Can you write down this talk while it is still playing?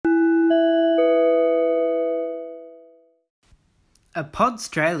a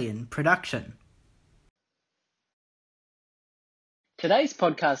Podstralian production. Today's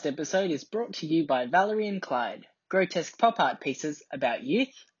podcast episode is brought to you by Valerie and Clyde, grotesque pop art pieces about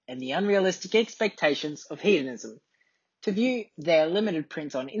youth and the unrealistic expectations of hedonism. To view their limited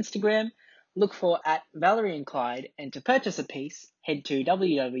prints on Instagram, look for @Valerie and Clyde, and to purchase a piece, head to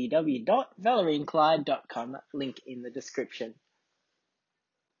www.valerieandclyde.com, link in the description.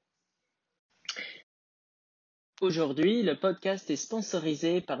 Aujourd'hui, le podcast est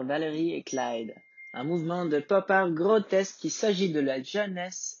sponsorisé par Valérie et Clyde, un mouvement de pop art grotesque qui s'agit de la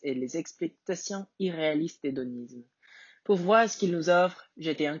jeunesse et les expectations irréalistes d'hédonisme. Pour voir ce qu'ils nous offrent,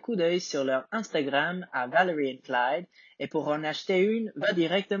 jetez un coup d'œil sur leur Instagram @Valerie and Clyde, et pour en acheter une, va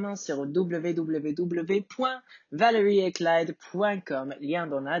directement sur www.valerieetclyde.com, lien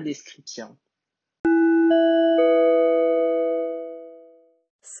dans la description.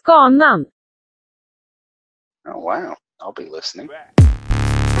 Scanan. Oh, wow. I'll be listening.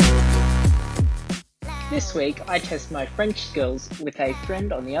 This week, I test my French skills with a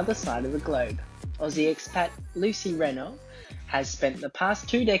friend on the other side of the globe. Aussie expat Lucy Renault has spent the past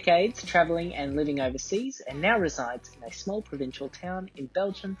 2 decades travelling and living overseas and now resides in a small provincial town in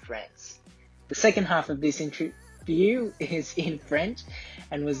Belgium, France. The second half of this interview is in French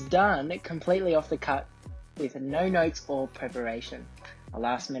and was done completely off the cut with no notes or preparation. A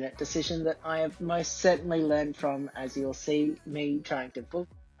last-minute decision that I have most certainly learned from, as you'll see me trying to book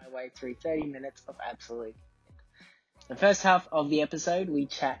my way through 30 minutes of absolute. The first half of the episode, we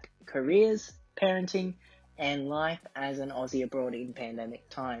chat careers, parenting, and life as an Aussie abroad in pandemic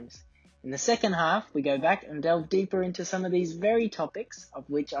times. In the second half, we go back and delve deeper into some of these very topics, of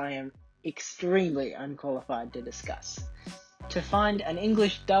which I am extremely unqualified to discuss. To find an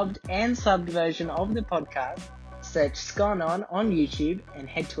English dubbed and subbed version of the podcast, search Scanan on YouTube and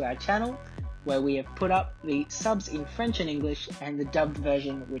head to our channel, where we have put up the subs in French and English and the dubbed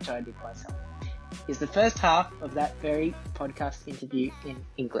version, which I did myself. Is the first half of that very podcast interview in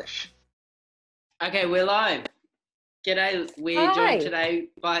English. Okay, we're live. G'day, we're joined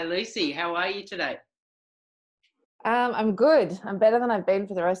today by Lucy. How are you today? I'm good. I'm better than I've been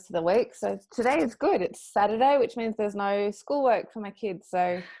for the rest of the week. So today is good. It's Saturday, which means there's no schoolwork for my kids.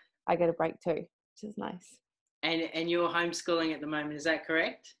 So I get a break too, which is nice. And you're homeschooling at the moment, is that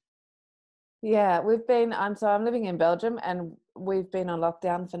correct? Yeah, I'm living in Belgium and we've been on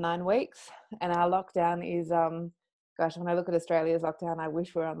lockdown for 9 weeks. And our lockdown is, when I look at Australia's lockdown, I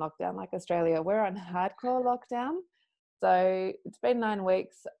wish we were on lockdown like Australia. We're on hardcore lockdown. So it's been 9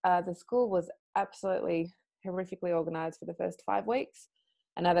 weeks. The school was absolutely horrifically organised for the first 5 weeks.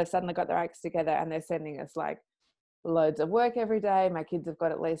 And now they've suddenly got their acts together and they're sending us like loads of work every day. My kids have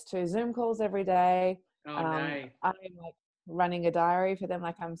got at least 2 Zoom calls every day. Oh, no. I'm like running a diary for them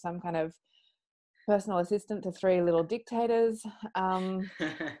like I'm some kind of personal assistant to 3 little dictators. Yeah,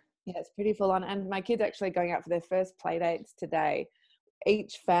 it's pretty full on. And my kids actually going out for their first play dates today.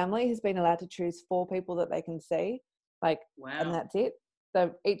 Each family has been allowed to choose 4 people that they can see. Wow. And that's it.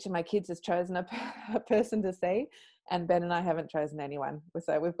 So each of my kids has chosen a person to see, and Ben and I haven't chosen anyone.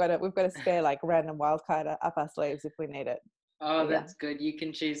 So we've got a spare like random wild card up our sleeves if we need it. Oh, that's good. You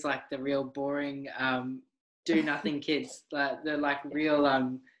can choose like the real boring, do nothing kids. They're like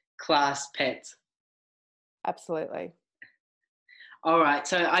real class pets. Absolutely. All right.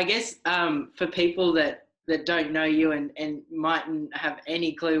 So I guess for people that don't know you and mightn't have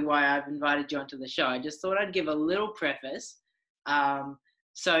any clue why I've invited you onto the show, I just thought I'd give a little preface.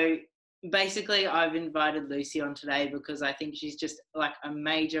 So basically I've invited Lucy on today because I think she's just like a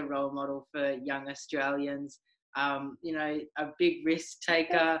major role model for young Australians. A big risk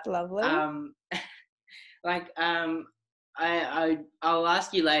taker. That's lovely. I'll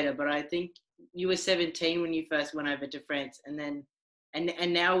ask you later, but I think you were 17 when you first went over to France, and then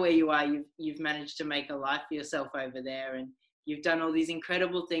and now where you are, you've managed to make a life for yourself over there, and you've done all these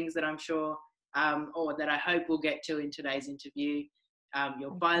incredible things that I'm sure, or that I hope we'll get to in today's interview.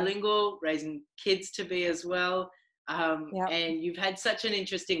 You're bilingual, raising kids to be as well, and you've had such an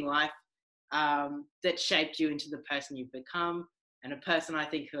interesting life that shaped you into the person you've become, and a person I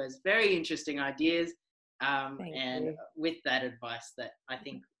think who has very interesting ideas, and with that advice that I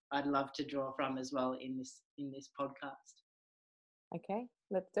think I'd love to draw from as well in this podcast. Okay,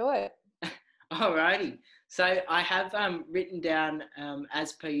 let's do it. Alrighty. So I have written down,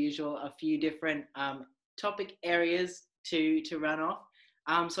 as per usual, a few different topic areas to run off.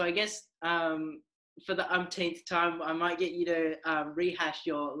 So I guess for the umpteenth time, I might get you to rehash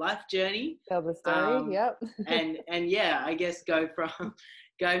your life journey. Tell the story. Yep. and yeah, I guess go from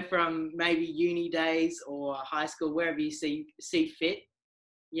maybe uni days or high school, wherever you see fit.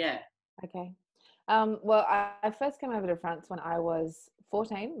 Yeah. Okay. Well, I first came over to France when I was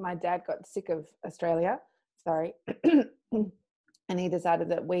 14. My dad got sick of Australia. Sorry. And he decided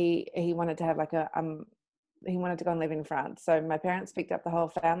that he wanted to have like he wanted to go and live in France. So my parents picked up the whole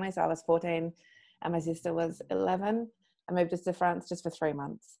family. So I was 14 and my sister was 11. I moved us to France just for 3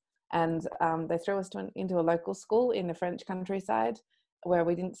 months. And they threw us into a local school in the French countryside where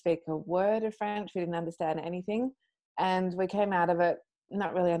we didn't speak a word of French. We didn't understand anything. And we came out of it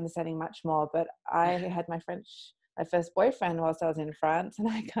not really understanding much more. But I had my first boyfriend whilst I was in France, and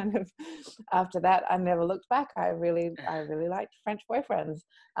I kind of, after that, I never looked back. I really liked French boyfriends.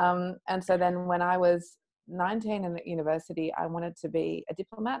 And so then when I was 19 in the university, I wanted to be a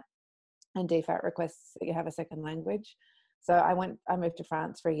diplomat, and DFAT requests that you have a second language. So I moved to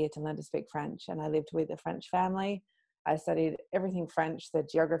France for a year to learn to speak French, and I lived with a French family. I studied everything French, the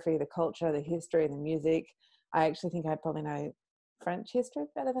geography, the culture, the history, the music. I actually think I probably know French history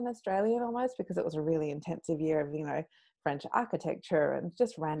better than Australian almost, because it was a really intensive year of, French architecture and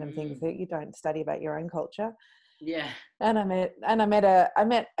just random things that you don't study about your own culture. Yeah. And I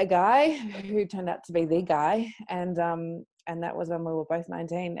met a guy who turned out to be the guy, and that was when we were both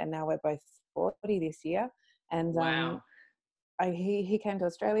 19, and now we're both 40 this year. And Wow. he came to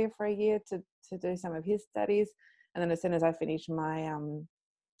Australia for a year to do some of his studies, and then as soon as I finished my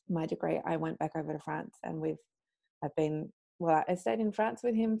my degree, I went back over to France, and I stayed in France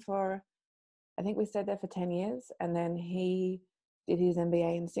with him for, I think we stayed there for 10 years, and then he did his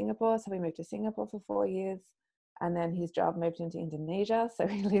MBA in Singapore, so we moved to Singapore for 4 years, and then his job moved into Indonesia, so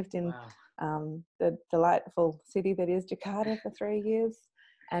we lived in the delightful city that is Jakarta for 3 years,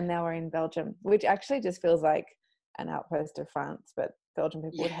 and now we're in Belgium, which actually just feels like an outpost of France, but Belgian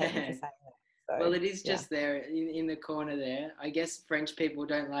people would hate me for saying that. So, well, it is just there in the corner there. I guess French people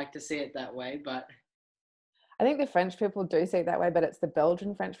don't like to see it that way, but I think the French people do see it that way, but it's the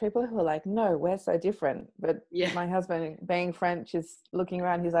Belgian French people who are like, no, we're so different. But my husband, being French, is looking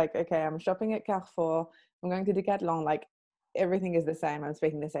around. He's like, okay, I'm shopping at Carrefour. I'm going to Decathlon. Like, everything is the same. I'm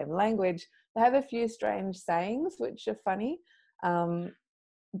speaking the same language. They have a few strange sayings, which are funny.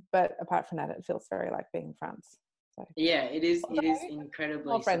 But apart from that, it feels very like being in France. So, yeah, it is incredibly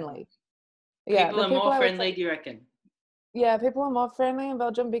more friendly. People are more friendly, do you reckon? Yeah, people are more friendly in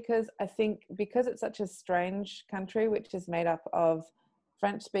Belgium because I think because it's such a strange country, which is made up of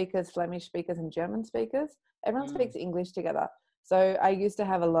French speakers, Flemish speakers, and German speakers. Everyone speaks English together. So I used to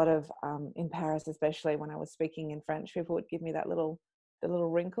have a lot of, in Paris, especially when I was speaking in French, people would give me the little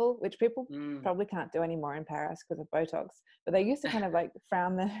wrinkle, which people probably can't do anymore in Paris because of Botox. But they used to kind of like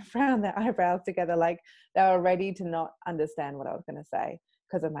frown their eyebrows together, like they were ready to not understand what I was going to say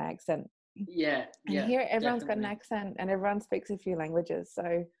because of my accent. Yeah. And here everyone's got an accent and everyone speaks a few languages.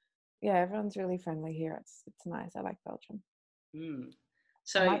 So yeah, everyone's really friendly here. It's nice. I like Belgium.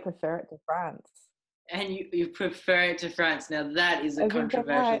 So I might prefer it to France. And you prefer it to France. Now that is a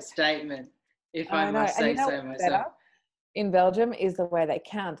controversial statement, if I must say so myself. In Belgium is the way they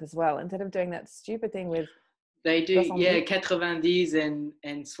count as well. Instead of doing that stupid thing with they do, 90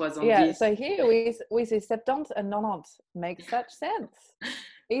 and 70. Yeah, so here we say 70 and 90 makes such sense.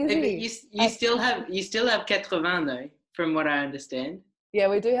 Easy. You still have 80 though, from what I understand. Yeah,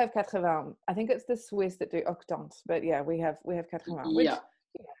 we do have 80. I think it's the Swiss that do octante, but yeah, we have 80, which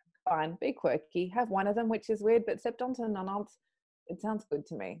fine, be quirky. Have one of them, which is weird, but 70 and 90, it sounds good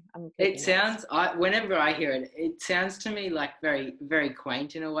to me. Whenever I hear it, it sounds to me like very, very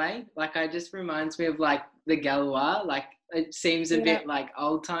quaint in a way. Like it just reminds me of like the Gaulois. Like it seems a bit like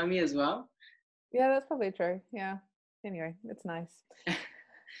old timey as well. Yeah, that's probably true. Yeah. Anyway, it's nice.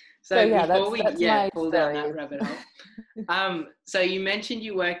 So before we pull down that rabbit hole, so you mentioned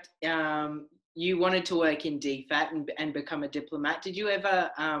you worked, you wanted to work in DFAT and become a diplomat. Did you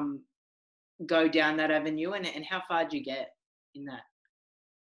ever go down that avenue, and how far did you get in that?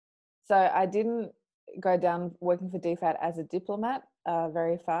 So I didn't go down working for DFAT as a diplomat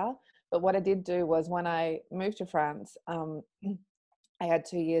very far, but what I did do was when I moved to France, I had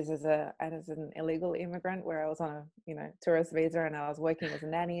 2 years as an illegal immigrant where I was on a tourist visa, and I was working as a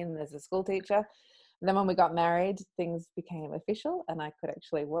nanny and as a school teacher. And then when we got married, things became official and I could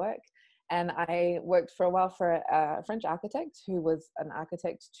actually work. And I worked for a while for a French architect who was an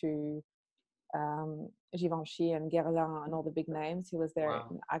architect to Givenchy and Guerlain and all the big names. He was their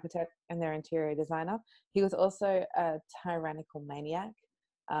architect and their interior designer. He was also a tyrannical maniac,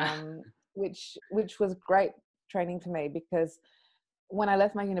 which was great training for me because when I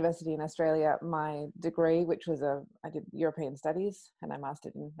left my university in Australia, my degree, which was I did European studies and I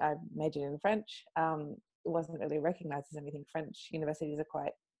majored in French, it wasn't really recognized as anything. French universities are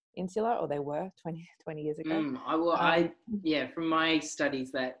quite insular, or they were 20 years ago. From my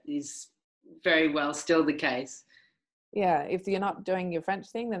studies, that is very well still the case. Yeah, if you're not doing your French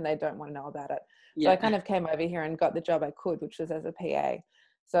thing, then they don't want to know about it. So Yeah. I kind of came over here and got the job I could, which was as a PA.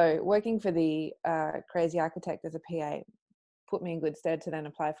 So working for the crazy architect as a PA put me in good stead to then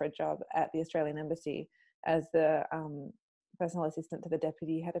apply for a job at the Australian Embassy as the personal assistant to the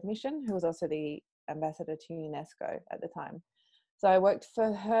deputy head of mission, who was also the ambassador to UNESCO at the time. So I worked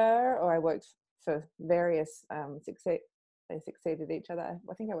for her, or I worked for various they succeeded each other.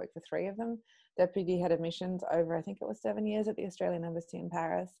 I think I worked for 3 of them. Deputy head of missions over, I think it was 7 years at the Australian Embassy in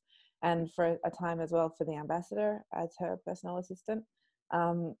Paris, and for a time as well for the ambassador as her personal assistant,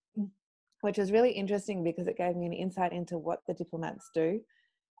 which was really interesting because it gave me an insight into what the diplomats do,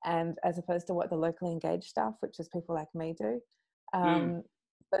 and as opposed to what the locally engaged staff, which is people like me, do.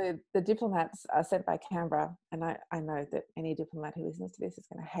 The diplomats are sent by Canberra, and I know that any diplomat who listens to this is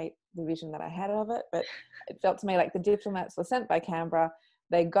going to hate the vision that I had of it, but it felt to me like the diplomats were sent by Canberra.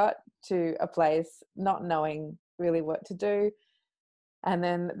 They got to a place not knowing really what to do, and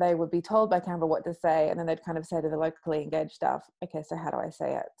then they would be told by Canberra what to say, and then they'd kind of say to the locally engaged staff, okay, so how do I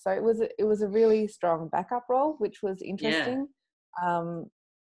say it? So it was a really strong backup role, which was interesting.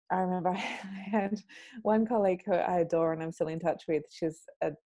 I remember I had one colleague who I adore and I'm still in touch with. She's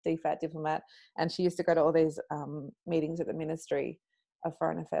a DFAT diplomat, and she used to go to all these meetings at the Ministry of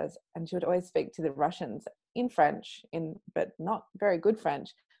Foreign Affairs, and she would always speak to the Russians in French, but not very good French,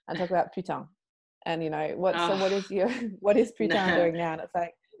 and talk about putain. And what is what is putain doing now? And it's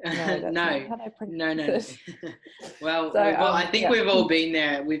like, no, that's not how they pronounce it. Well, So, I think yeah. we've all been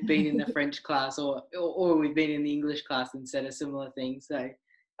there. We've been in the French class, or we've been in the English class and said a similar thing. So,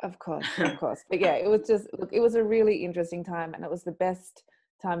 of course. But yeah, it was a really interesting time, and it was the best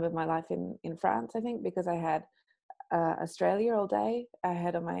time of my life in France, I think, because I had Australia all day. I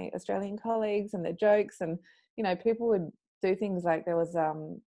had all my Australian colleagues and their jokes, and people would do things like there was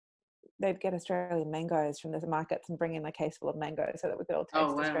they'd get Australian mangoes from the markets and bring in a case full of mangoes so that we could all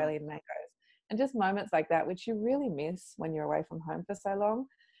taste Australian mangoes, and just moments like that which you really miss when you're away from home for so long.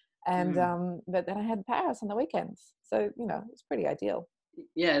 And but then I had Paris on the weekends, so it's pretty ideal.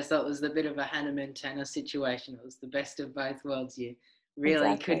 Yeah, so it was a bit of a Hannah Montana situation. It was the best of both worlds. You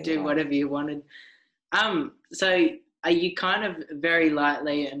really could do whatever you wanted. So are you kind of very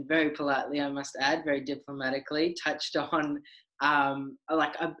lightly and very politely, I must add, very diplomatically touched on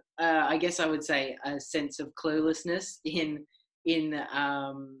I guess I would say a sense of cluelessness in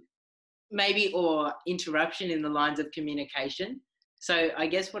maybe, or interruption in the lines of communication. So I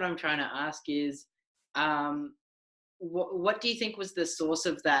guess what I'm trying to ask is, what do you think was the source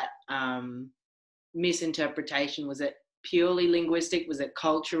of that misinterpretation? Was it purely linguistic? Was it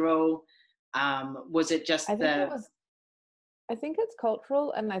cultural? Was it just I think it's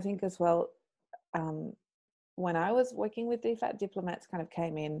cultural, and I think as well, when I was working with DFAT, diplomats kind of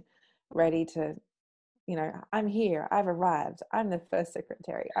came in ready to, I'm here, I've arrived, I'm the first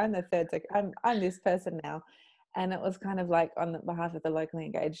secretary, I'm the third secretary, I'm this person now. And it was kind of like, on the behalf of the locally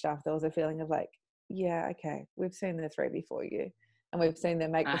engaged staff, there was a feeling of like, yeah, okay, we've seen the 3 before you, and we've seen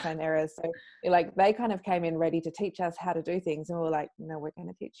them make the same errors. So they kind of came in ready to teach us how to do things, and we were like, no, we're going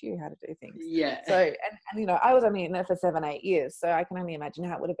to teach you how to do things. Yeah. So, and I was only in there for 7-8 years, so I can only imagine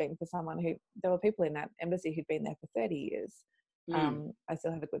how it would have been for someone there were people in that embassy who'd been there for 30 years. I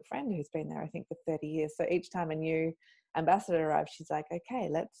still have a good friend who's been there, I think, for 30 years. So each time a new ambassador arrives, she's like, okay,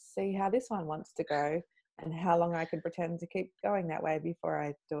 let's see how this one wants to go, and how long I can pretend to keep going that way before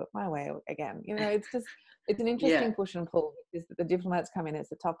I do it my way again. It's an interesting push and pull, is that the diplomats come in as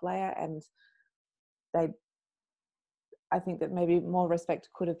the top layer, and I think that maybe more respect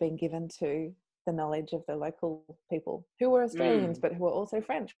could have been given to the knowledge of the local people who were Australians, but who were also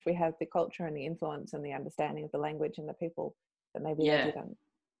French. We have the culture and the influence and the understanding of the language and the people that maybe they didn't.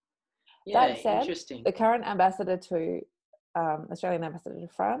 That said, the current ambassador to Australian ambassador to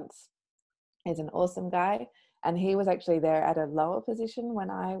France is an awesome guy, and he was actually there at a lower position when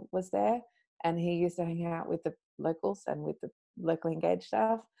I was there, and he used to hang out with the locals and with the locally engaged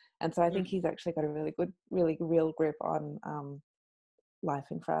staff, and so I think he's actually got a really good, really real grip on life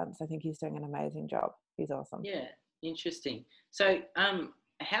in France. I think he's doing an amazing job. He's awesome. Yeah, interesting. So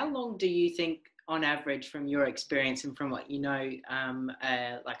how long do you think, on average, from your experience and from what you know,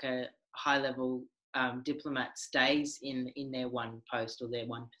 like a high level diplomat stays in their one post or their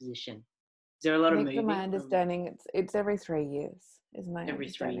one position? Is there a lot of moving? From my understanding, it's every 3 years, is my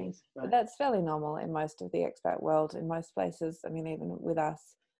understanding. 3 years, right. But that's fairly normal in most of the expat world. In most places, I mean, even with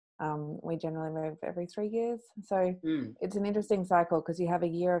us, we generally move every 3 years. So it's an interesting cycle, because you have a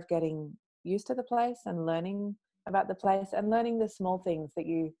year of getting used to the place and learning about the place and learning the small things that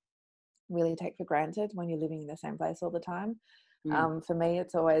you really take for granted when you're living in the same place all the time. For me,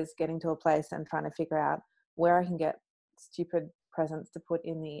 it's always getting to a place and trying to figure out where I can get stupid presents to put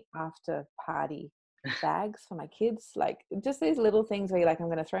in the after party bags for my kids. Like just these little things where you're like, I'm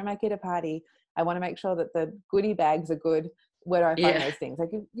going to throw my kid a party. I want to make sure that the goodie bags are good. Where do I find those things? Like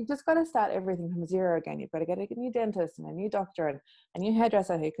you've just got to start everything from zero again. You've got to get a new dentist and a new doctor and a new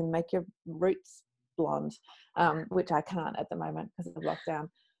hairdresser who can make your roots blonde, which I can't at the moment because of lockdown.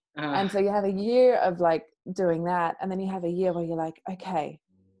 And so you have a year of like doing that, and then you have a year where you're like, okay,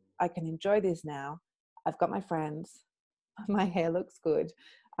 I can enjoy this now. I've got my friends, my hair looks good,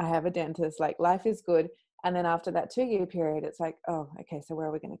 I have a dentist, like life is good. And then after that 2-year period, it's like, oh, okay, so where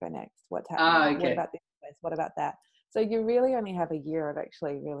are we going to go next? What's happening? What about this place? What about that? So you really only have a year of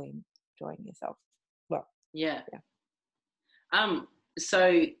actually really enjoying yourself. Well, yeah.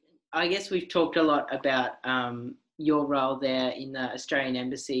 So I guess we've talked a lot about your role there in the Australian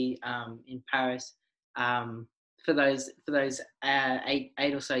Embassy in Paris for those 8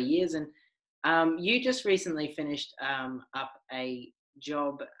 or so years, and you just recently finished up a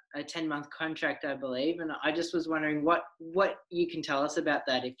job, a 10-month contract, I believe, and I just was wondering what you can tell us about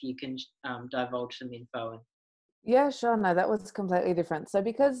that, if you can divulge some info. Yeah, sure. No, that was completely different. So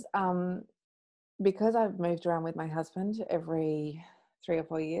because I've moved around with my husband every 3 or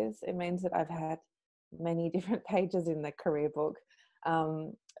 4 years, it means that I've had many different pages in the career book.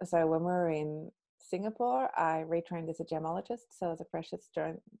 So when we were in Singapore, I retrained as a gemologist, so as a precious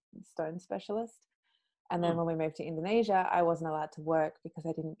stone specialist. And then when we moved to Indonesia, I wasn't allowed to work because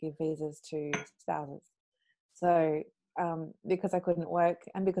I didn't give visas to spouses. So because I couldn't work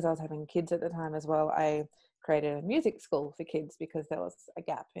and because I was having kids at the time as well, I created a music school for kids because there was a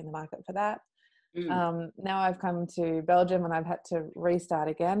gap in the market for that. Now I've come to Belgium and I've had to restart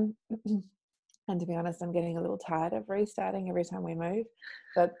again. And to be honest, I'm getting a little tired of restarting every time we move.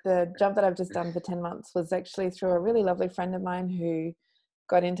 But the job that I've just done for 10 months was actually through a really lovely friend of mine who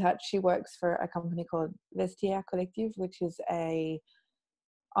got in touch. She works for a company called Vestiaire Collective, which is a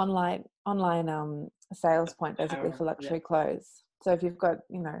online sales point basically for luxury clothes. So if you've got,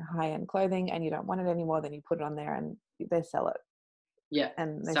 high-end clothing and you don't want it anymore, then you put it on there and they sell it. Yeah.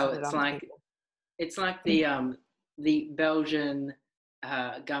 And they so send it on to people. It's like the Belgian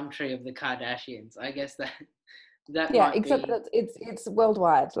Gumtree of the Kardashians. I guess that might except be... that it's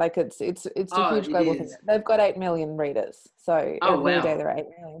worldwide. Like it's a huge global thing. They've got 8 million readers, so every day there are 8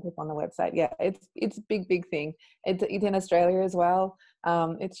 million people on the website. Yeah, it's a big thing. It's in Australia as well.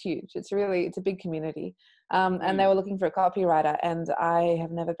 It's huge. It's a big community. And they were looking for a copywriter, and I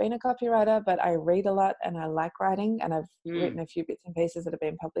have never been a copywriter, but I read a lot and I like writing, and I've written a few bits and pieces that have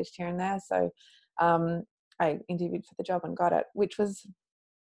been published here and there. So I interviewed for the job and got it, which was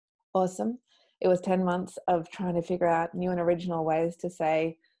awesome. It was 10 months of trying to figure out new and original ways to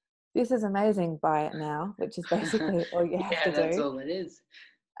say, this is amazing, buy it now, which is basically all you have to do. That's all it is.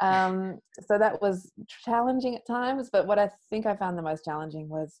 So that was challenging at times, but what I think I found the most challenging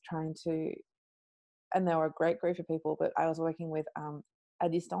was trying to, and they were a great group of people, but I was working with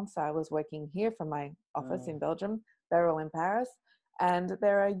à distance. I was working here from my office in Belgium. They were all in Paris, and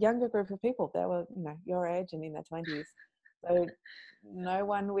they're a younger group of people. They were, your age and in their 20s. So no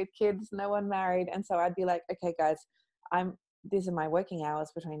one with kids, no one married. And so I'd be like, okay, guys, these are my working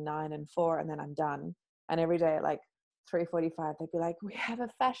hours between 9 and 4, and then I'm done. And every day at like 3:45, they'd be like, we have a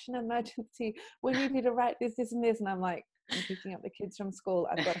fashion emergency. We need you to write this, this, and this. And I'm like, I'm picking up the kids from school.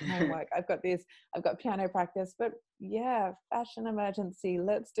 I've got homework. I've got this. I've got piano practice. But yeah, fashion emergency.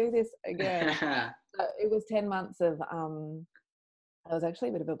 Let's do this again. So it was 10 months of, it was actually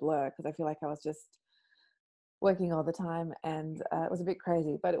a bit of a blur because I feel like I was just working all the time, and it was a bit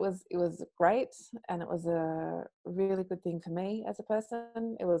crazy, but it was great, and it was a really good thing for me as a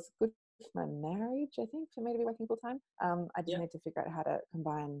person. It was good for my marriage, I think, for me to be working full time. I just need to figure out how to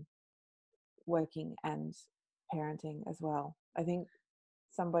combine working and parenting as well. I think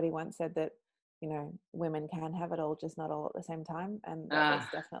somebody once said that women can have it all, just not all at the same time, and that was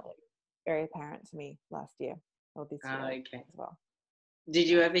definitely very apparent to me last year or this year as well. Did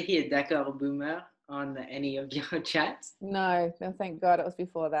you ever hear D'accord Boomer on any of your chats? No, thank God it was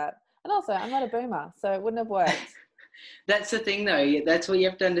before that. And also, I'm not a boomer, so it wouldn't have worked. That's the thing, though. That's what you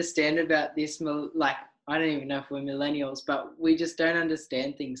have to understand about this. Like, I don't even know if we're millennials, but we just don't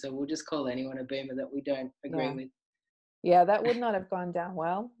understand things. So we'll just call anyone a boomer that we don't agree with. Yeah, that would not have gone down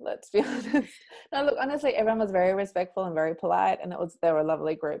well. Let's be honest. No, look, honestly, everyone was very respectful and very polite, and they were a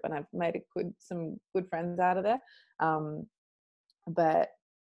lovely group, and I've made some good friends out of there. But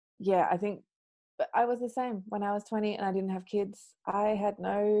yeah, I think I was the same when I was 20 and I didn't have kids. I had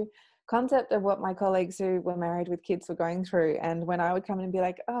no concept of what my colleagues who were married with kids were going through. And when I would come in and be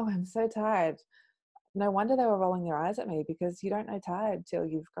like, oh, I'm so tired, no wonder they were rolling their eyes at me, because you don't know tired till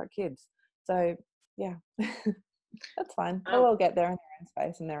you've got kids. So yeah, that's fine. They'll Um, all get there in their own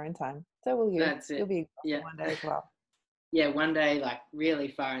space and their own time. So will you. that's You'll it. be exhausted Yeah. one day as well. Yeah, one day, like really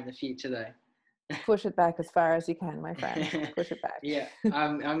far in the future though. Push it back as far as you can, my friend. Push it back. Yeah,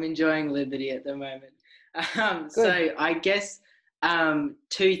 I'm enjoying liberty at the moment. Good. So I guess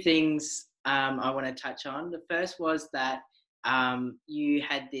two things I want to touch on. The first was that you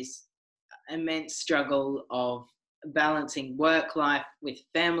had this immense struggle of balancing work life with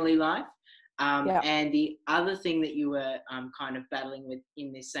family life. Yeah. And the other thing that you were kind of battling with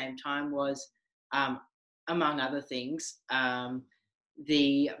in this same time was, um, among other things,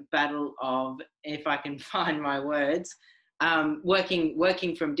 the battle of, if I can find my words,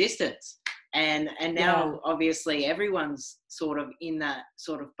 working from distance. And Yeah. now obviously everyone's sort of in that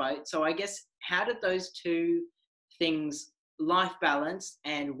sort of boat. So I guess, how did those two things, life balance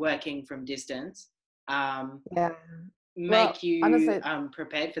and working from distance, Yeah. make Well, you honestly,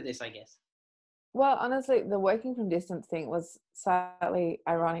 prepared for this, I guess? the working from distance thing was slightly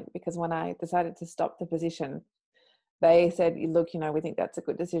ironic, because when I decided to stop the position, they said, look, we think that's a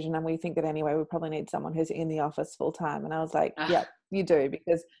good decision, and we think that anyway, we probably need someone who's in the office full time. And I was like, Ah, yep, you do,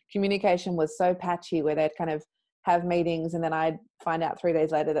 because communication was so patchy, where they'd kind of have meetings and then I'd find out 3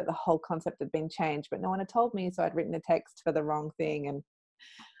 days later that the whole concept had been changed, but no one had told me. So I'd written a text for the wrong thing. And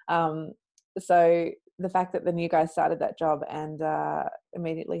um, so the fact that the new guy started that job and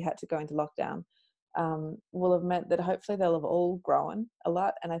immediately had to go into lockdown will have meant that hopefully they'll have all grown a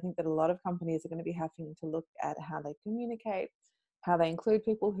lot. And I think that a lot of companies are going to be having to look at how they communicate, how they include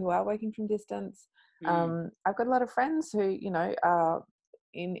people who are working from distance. mm, I've got a lot of friends who, are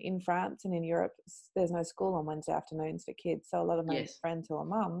in France and in Europe. There's no school on Wednesday afternoons for kids. So a lot of my yes. friends who are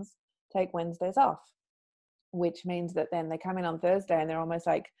mums take Wednesdays off, which means that then they come in on Thursday and they're almost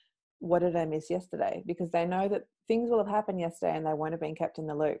like, what did I miss yesterday? Because they know that things will have happened yesterday and they won't have been kept in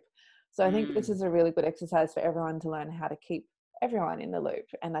the loop. So I think this Mm, is a really good exercise for everyone to learn how to keep everyone in the loop.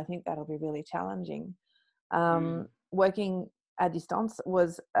 And I think that'll be really challenging. mm, Working at distance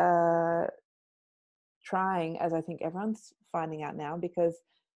was trying, as I think everyone's finding out now, because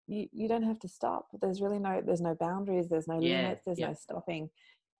you don't have to stop. There's no boundaries, there's no yeah. limits, there's Yeah. no stopping.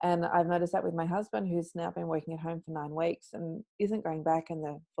 And I've noticed that with my husband, who's now been working at home for 9 weeks and isn't going back in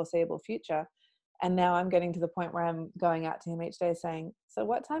the foreseeable future. And now I'm getting to the point where I'm going out to him each day saying, so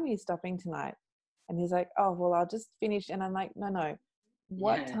what time are you stopping tonight? And he's like, oh, well, I'll just finish. And I'm like, no,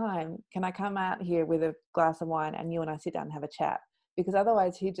 what Yeah. time can I come out here with a glass of wine and you and I sit down and have a chat? Because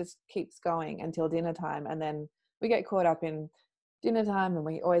otherwise he just keeps going until dinner time. And then we get caught up in dinner time and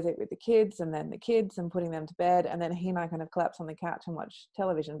we always eat with the kids, and then the kids and putting them to bed. And then he and I kind of collapse on the couch and watch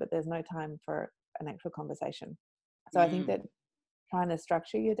television, but there's no time for an actual conversation. So I think Mm, that trying to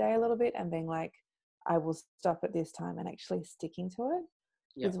structure your day a little bit and being like, I will stop at this time, and actually sticking to it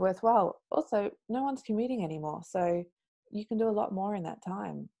yeah. is worthwhile. Also, no one's commuting anymore. So you can do a lot more in that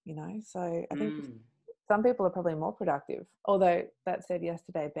time. So I think Mm, some people are probably more productive. Although that said,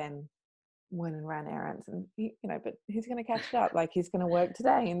 yesterday, Ben went and ran errands, and but he's going to catch it up. Like, he's going to work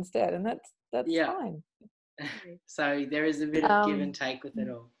today instead. And that's yeah. fine. So there is a bit of give and Um, take with it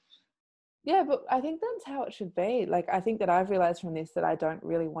all. Yeah, but I think that's how it should be. Like, I think that I've realized from this that I don't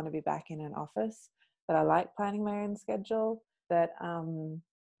really want to be back in an office, that I like planning my own schedule, that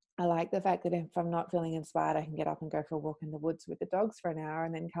I like the fact that if I'm not feeling inspired, I can get up and go for a walk in the woods with the dogs for an hour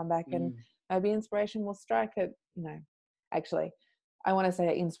and then come back, and Mm, maybe inspiration will strike actually, I want to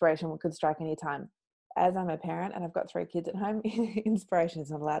say inspiration could strike anytime. As I'm a parent and I've got 3 kids at home, inspiration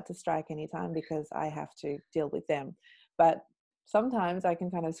is not allowed to strike anytime because I have to deal with them. But sometimes I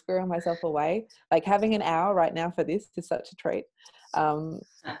can kind of squirrel myself away. Like, having an hour right now for this is such a treat. Um,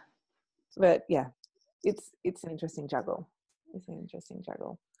 but yeah, it's an interesting juggle. It's an interesting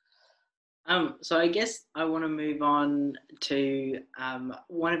juggle. So I guess I want to move on to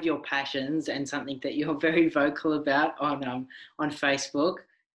one of your passions and something that you're very vocal about on Facebook,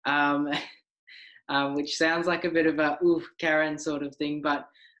 um, which sounds like a bit of a oof Karen sort of thing, but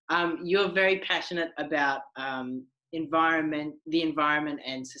you're very passionate about the environment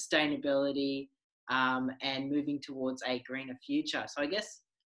and sustainability, and moving towards a greener future. So I guess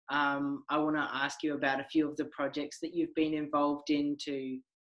I want to ask you about a few of the projects that you've been involved in to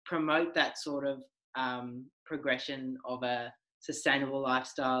promote that sort of progression of a sustainable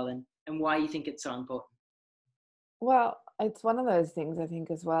lifestyle, and why you think it's so important. Well, it's one of those things, I think,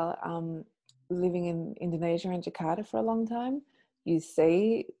 as well. Living in Indonesia and Jakarta for a long time, you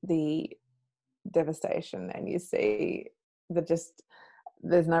see the devastation, and you see just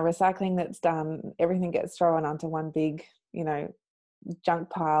there's no recycling that's done. Everything gets thrown onto one big, junk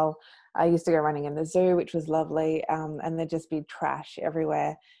pile. I used to go running in the zoo, which was lovely, and there'd just be trash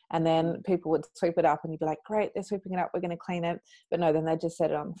everywhere. And then people would sweep it up and you'd be like, great, they're sweeping it up, we're going to clean it. But no, then they'd just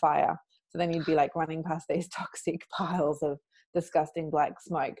set it on fire. So then you'd be like running past these toxic piles of disgusting black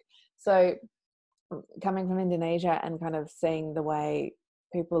smoke. So coming from Indonesia and kind of seeing the way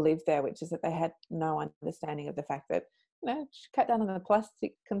people live there, which is that they had no understanding of the fact that, cut down on the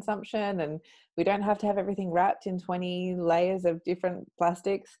plastic consumption, and we don't have to have everything wrapped in 20 layers of different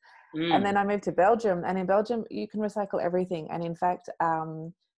plastics. And then I moved to Belgium, and in Belgium you can recycle everything. And in fact,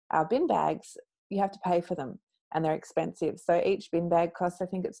 our bin bags, you have to pay for them, and they're expensive. So each bin bag costs, I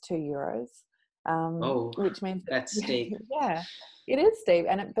think it's €2, which means that's steep. Yeah, it is steep,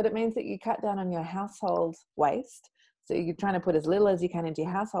 but it means that you cut down on your household waste. So you're trying to put as little as you can into your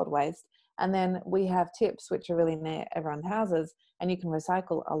household waste. And then we have tips, which are really near everyone's houses, and you can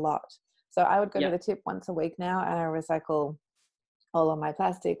recycle a lot. So I would go to the tip once a week now, and I recycle all of my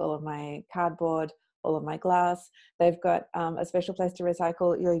plastic, all of my cardboard, all of my glass. They've got a special place to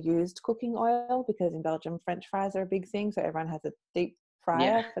recycle your used cooking oil, because in Belgium, French fries are a big thing. So everyone has a deep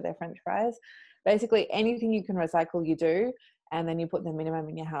fryer for their French fries. Basically, anything you can recycle, you do. And then you put the minimum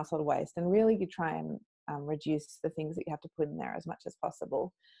in your household waste. And really, you try and reduce the things that you have to put in there as much as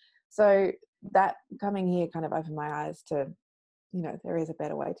possible. So that coming here kind of opened my eyes to, there is a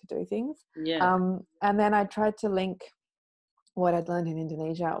better way to do things. And then I tried to link what I'd learned in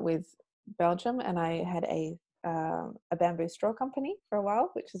Indonesia with Belgium, and I had a bamboo straw company for a while,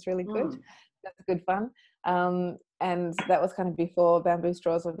 which was really good. That's good fun. And that was kind of before bamboo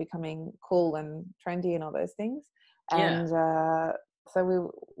straws were becoming cool and trendy and all those things. And so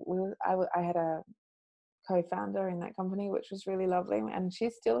I had a co-founder in that company, which was really lovely, and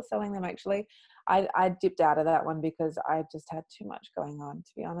she's still selling them. Actually, I dipped out of that one because I just had too much going on,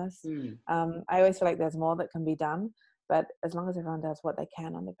 to be honest. I always feel like there's more that can be done, but as long as everyone does what they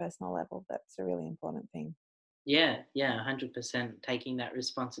can on the personal level, that's a really important thing. 100%, taking that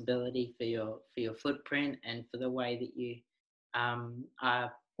responsibility for your footprint and for the way that you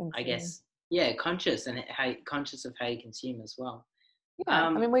are, I guess, conscious, and conscious of how you consume as well.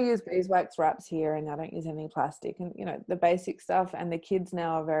 I mean, we use beeswax wraps here, and I don't use any plastic, and the basic stuff. And the kids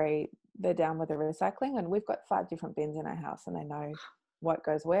now they're down with the recycling, and we've got 5 different bins in our house, and they know what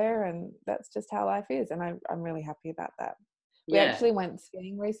goes where, and that's just how life is. And I'm really happy about that. We actually went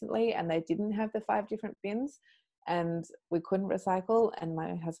skiing recently, and they didn't have the 5 different bins, and we couldn't recycle. And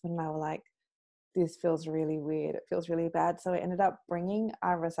my husband and I were like, this feels really weird. It feels really bad. So we ended up bringing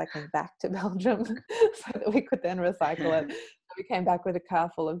our recycling back to Belgium so that we could then recycle it. So we came back with a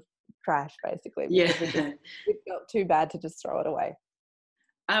car full of trash, basically, because it felt too bad to just throw it away.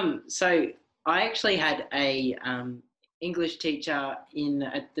 So I actually had a English teacher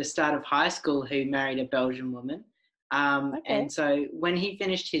at the start of high school who married a Belgian woman. And so when he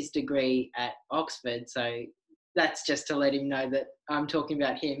finished his degree at Oxford, so that's just to let him know that I'm talking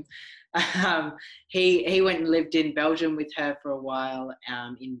about him. He went and lived in Belgium with her for a while,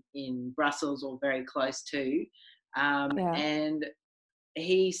 in Brussels, or very close to. And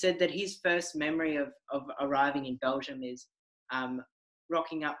he said that his first memory of arriving in Belgium is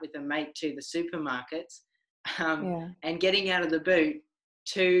rocking up with a mate to the supermarkets and getting out of the boot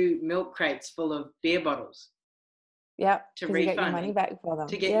 2 milk crates full of beer bottles. To refund, get your money back for them.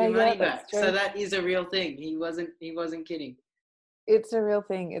 To get your money back. So that is a real thing. He wasn't kidding. It's a real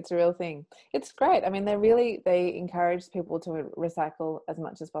thing. It's a real thing. It's great. I mean, they encourage people to recycle as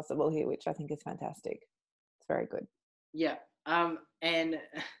much as possible here, which I think is fantastic. It's very good. Yeah. And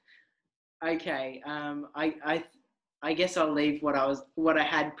okay. I guess I'll leave what I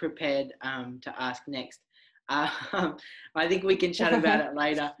had prepared to ask next. I think we can chat about it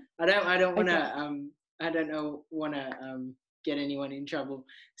later. I don't want to get anyone in trouble.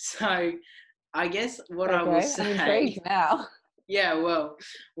 So I guess what I will say. I'm intrigued now. Yeah, well,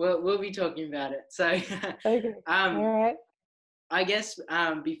 we'll be talking about it. So, all right. I guess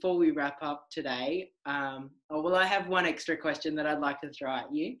before we wrap up today, I have one extra question that I'd like to throw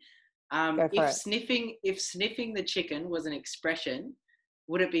at you. If sniffing the chicken was an expression,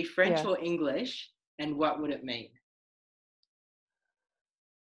 would it be French or English, and what would it mean?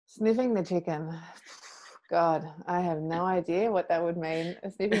 Sniffing the chicken. God, I have no idea what that would mean.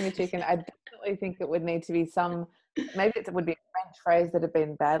 Sniffing the chicken. I definitely think it would need to be maybe it would be a French phrase that had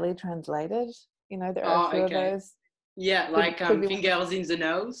been badly translated. There are a few of those. Yeah, like fingers in the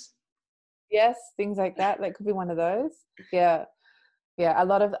nose. Yes, things like that. That could be one of those. Yeah.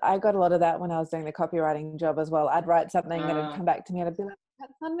 I got a lot of that when I was doing the copywriting job as well. I'd write something that would come back to me, and I'd be like,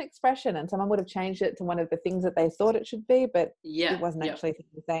 that's not an expression. And someone would have changed it to one of the things that they thought it should be, but it wasn't actually thing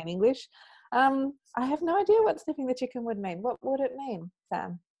to say in English. I have no idea what sniffing the chicken would mean. What would it mean,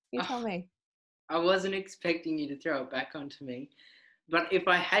 Sam? You tell me. I wasn't expecting you to throw it back onto me, but if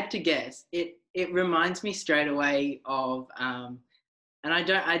I had to guess, it reminds me straight away of and I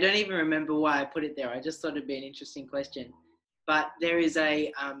don't even remember why I put it there. I just thought it'd be an interesting question. But there is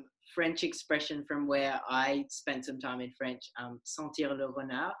a French expression from where I spent some time in French, sentir le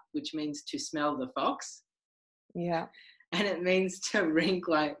renard, which means to smell the fox. Yeah. And it means to reek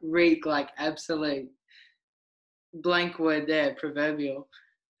like absolute blank word there, proverbial.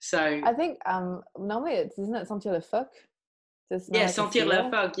 So I think normally isn't it sentir le phoque? Yeah, sentir la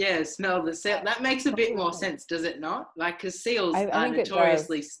phoque, yeah, smell the seal. That makes a bit more sense. sense, does it not? Like, because seals I are think it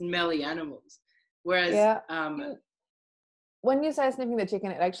notoriously does. smelly animals. Whereas, Yeah. When you say sniffing the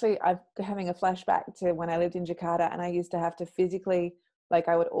chicken, I'm having a flashback to when I lived in Jakarta and I used to have to physically, like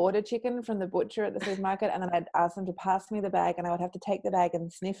I would order chicken from the butcher at the supermarket and then I'd ask them to pass me the bag and I would have to take the bag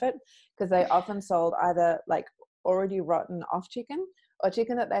and sniff it because they often sold either like already rotten off chicken or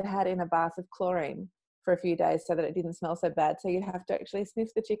chicken that they'd had in a bath of chlorine for a few days so that it didn't smell so bad. So you'd have to actually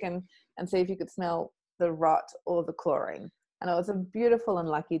sniff the chicken and see if you could smell the rot or the chlorine. And it was a beautiful and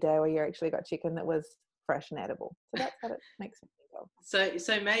lucky day where you actually got chicken that was fresh and edible. So that's what it makes me think of.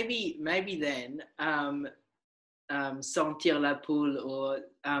 So maybe then sentir la poule or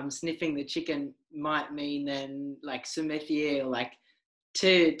sniffing the chicken might mean then like se méfier, like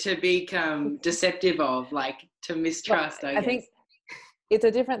to become deceptive of, like to mistrust. Well, I think it's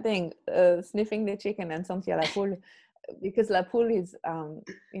a different thing, sniffing the chicken and sentir la poule, because la poule is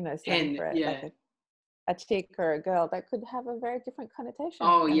slang for it, yeah. like a chick or a girl that could have a very different connotation.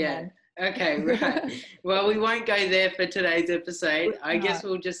 Oh yeah. Okay, right. Well, we won't go there for today's episode. I guess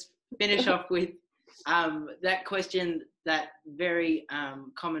we'll just finish off with that question, that very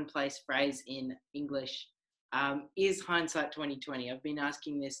commonplace phrase in English. Is hindsight 2020? I've been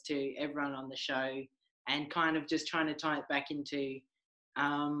asking this to everyone on the show and kind of just trying to tie it back into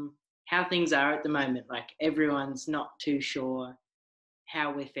how things are at the moment. Like everyone's not too sure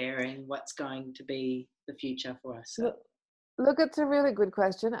how we're faring, what's going to be the future for us. So. Look, it's a really good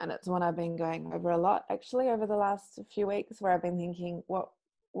question, and it's one I've been going over a lot actually over the last few weeks, where I've been thinking, what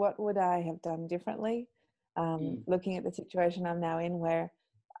would I have done differently? Looking at the situation I'm now in, where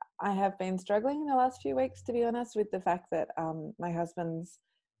I have been struggling in the last few weeks, to be honest, with the fact that my husband's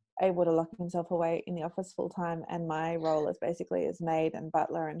able to lock himself away in the office full time, and my role is basically as maid and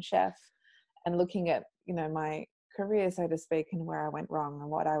butler and chef, and looking at my career, so to speak, and where I went wrong and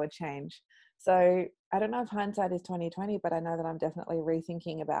what I would change. So I don't know if hindsight is 2020, but I know that I'm definitely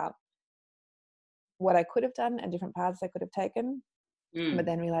rethinking about what I could have done and different paths I could have taken, but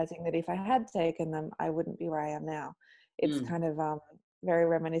then realizing that if I had taken them, I wouldn't be where I am now. It's kind of very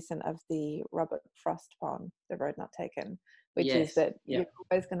reminiscent of the Robert Frost poem, The Road Not Taken, which is that you're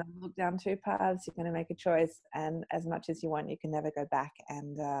always going to look down two paths, you're going to make a choice, and as much as you want, you can never go back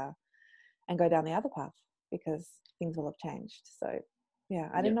and go down the other path because things will have changed. So yeah,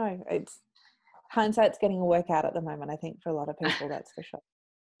 I don't know. It's hindsight's getting a workout at the moment, I think, for a lot of people, that's for sure.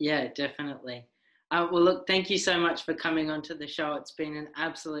 Yeah, definitely. Well, look, thank you so much for coming onto the show. It's been an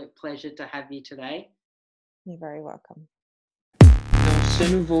absolute pleasure to have you today. You're very welcome. Dans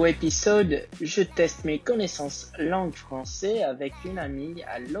ce nouveau épisode, je teste mes connaissances langue française avec une amie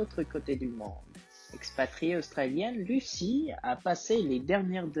à l'autre côté du monde. Expatriée australienne, Lucie a passé les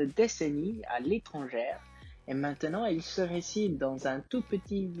dernières décennies à l'étranger et maintenant elle se réside dans un tout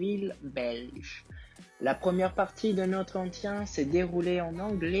petit ville belge. La première partie de notre entretien s'est déroulée en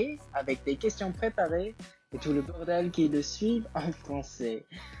anglais avec des questions préparées et tout le bordel qui le suit en français.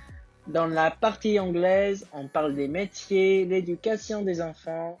 Dans la partie anglaise, on parle des métiers, l'éducation des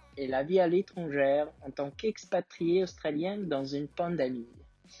enfants et la vie à l'étranger en tant qu'expatriée australienne dans une pandémie.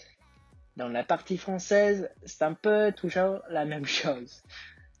 Dans la partie française, c'est un peu toujours la même chose.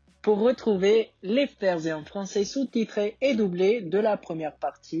 Pour retrouver les versions français sous-titrées et doublées de la première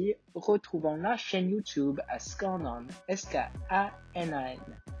partie, retrouvons la chaîne YouTube à Scanon,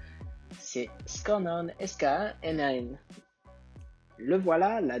 S-K-A-N-A-N. C'est Scanon, S-K-A-N-A-N. Le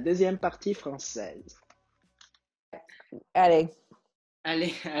voilà, la deuxième partie française. Allez-y.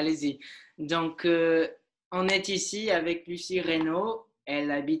 Donc, on est ici avec Lucie Reynaud. Elle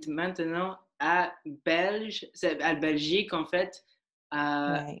habite maintenant à Belgique, en fait.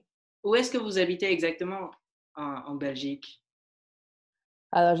 Ouais. Où est-ce que vous habitez exactement en Belgique?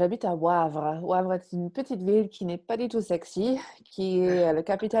 Alors, j'habite à Wavre. Wavre est une petite ville qui n'est pas du tout sexy, qui est la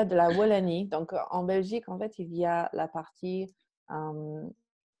capitale de la Wallonie. Donc, en Belgique, en fait, il y a la partie... il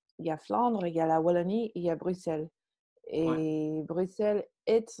y a Flandre, il y a la Wallonie, il y a Bruxelles. Et Bruxelles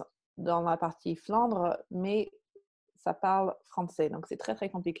est dans la partie Flandre, mais ça parle français. Donc, c'est très, très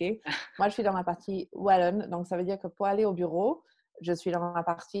compliqué. Moi, je suis dans la partie wallonne. Donc, ça veut dire que pour aller au bureau, je suis dans la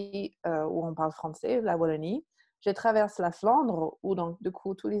partie où on parle français, la Wallonie. Je traverse la Flandre, où donc, du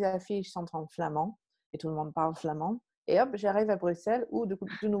coup, tous les affiches sont en flamand et tout le monde parle flamand. Et hop, j'arrive à Bruxelles, où de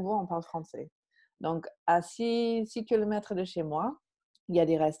nouveau, on parle français. Donc, à 6 km de chez moi, il y a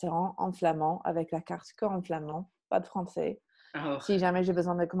des restaurants en flamand avec la carte qu'en flamand, pas de français. Oh. Si jamais j'ai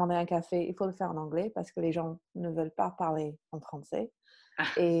besoin de commander un café, il faut le faire en anglais parce que les gens ne veulent pas parler en français.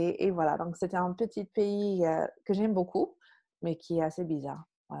 Et voilà, donc c'était un petit pays que j'aime beaucoup, mais qui est assez bizarre.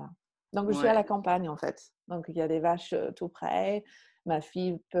 Voilà. Donc, je suis à la Ouais. campagne, en fait. Donc, il y a des vaches tout près. Ma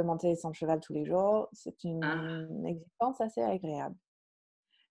fille peut monter son cheval tous les jours. C'est Ah. une existence assez agréable.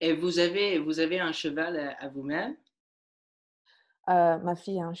 Et vous avez un cheval à vous-même? Ma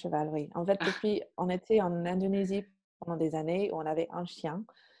fille a un cheval, oui. En fait, on était en Indonésie pendant des années où on avait un chien.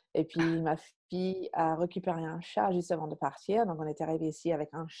 Et puis, ma fille a récupéré un chat juste avant de partir. Donc, on est arrivé ici avec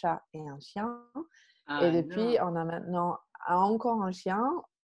un chat et un chien. Et Ah depuis, non. on a maintenant encore un chien,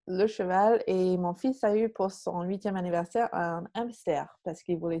 le cheval. Et mon fils a eu pour son 8e anniversaire un hamster parce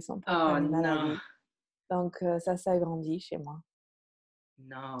qu'il voulait son propre Oh animal à non. lui. Donc, ça s'agrandit chez moi.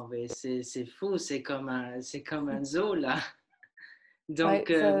 Non, mais c'est fou, c'est comme un zoo là. Oui, Donc,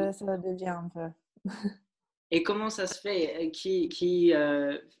 ça devient un peu. et comment ça se fait? Qui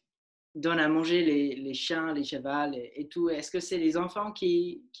donne à manger les chiens, les chevals et tout? Est-ce que c'est les enfants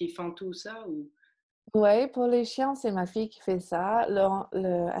qui font tout ça ou? Ouais, pour les chiens, c'est ma fille qui fait ça.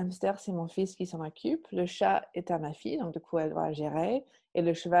 Le hamster, c'est mon fils qui s'en occupe. Le chat est à ma fille, donc du coup, elle va gérer. Et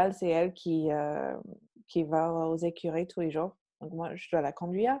le cheval, c'est elle qui va aux écuries tous les jours. Donc moi, je dois la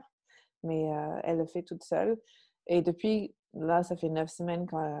conduire, mais elle le fait toute seule. Et depuis, là, ça fait 9 semaines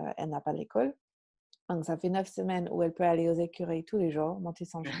qu'elle n'a pas l'école. Donc, ça fait 9 semaines où elle peut aller aux écuries tous les jours, monter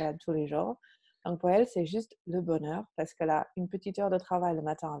son cheval tous les jours. Donc, pour elle, c'est juste le bonheur parce qu'elle a une petite heure de travail le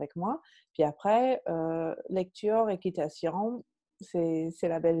matin avec moi. Puis après, lecture, équitation, c'est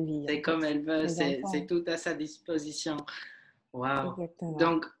la belle vie, C'est en comme fait. elle veut, Les c'est enfants, tout à sa disposition. Wow. exactement.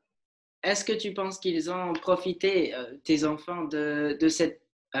 Donc, est-ce que tu penses qu'ils ont profité, tes enfants, de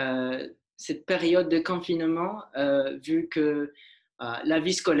cette période de confinement, vu que la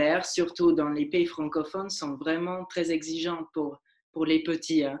vie scolaire, surtout dans les pays francophones, sont vraiment très exigeantes pour les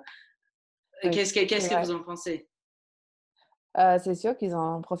petits, hein? Oui, c'est Qu'est-ce que vous vrai. en pensez? C'est sûr qu'ils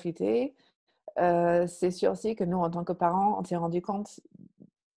en ont profité. C'est sûr aussi que nous, en tant que parents, on s'est rendu compte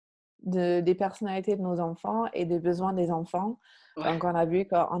des personnalités de nos enfants et des besoins des enfants. Ouais, Donc, on a vu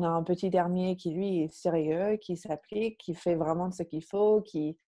qu'on a un petit dernier qui, lui, est sérieux, qui s'applique, qui fait vraiment ce qu'il faut,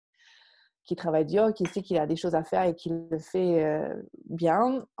 qui travaille dur, qui sait qu'il a des choses à faire et qui le fait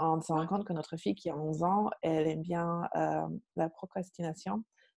bien. On se rend ouais, compte que notre fille qui a 11 ans, elle aime bien la procrastination.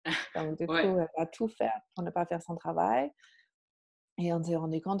 Donc, du ouais, coup, elle va tout faire pour ne pas faire son travail. Et on s'est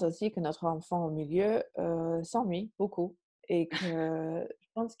rendu compte aussi que notre enfant au milieu s'ennuie beaucoup et que je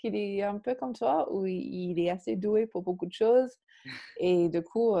pense qu'il est un peu comme toi, où il est assez doué pour beaucoup de choses. Et du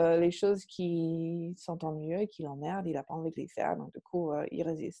coup, les choses qui sont ennuyeux et qui l'emmerdent, il n'a pas envie de les faire. Donc, du coup, il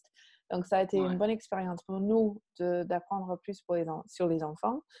résiste. Donc, ça a été ouais, une bonne expérience pour nous d'apprendre plus sur les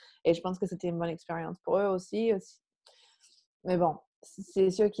enfants. Et je pense que c'était une bonne expérience pour eux aussi. Mais bon, c'est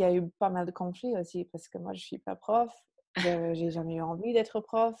sûr qu'il y a eu pas mal de conflits aussi parce que moi, je suis pas prof. J'ai jamais eu envie d'être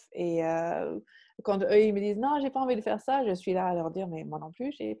prof. Et quand eux, ils me disent non, j'ai pas envie de faire ça, je suis là à leur dire mais moi non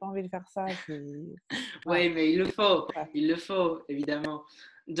plus, j'ai pas envie de faire ça. Voilà. ouais, mais Ouais. il le faut, évidemment.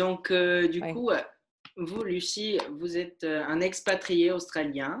 Donc, du Oui. coup, vous, Lucie, vous êtes un expatrié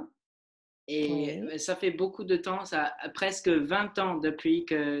australien. Et Oui. ça fait beaucoup de temps, ça presque 20 ans depuis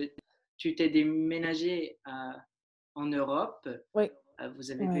que tu t'es déménagé en Europe. Oui. Vous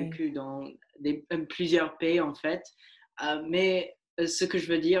avez Oui. vécu dans plusieurs pays en fait. Mais ce que je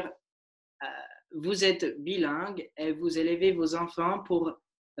veux dire, euh, vous êtes bilingue et vous élevez vos enfants pour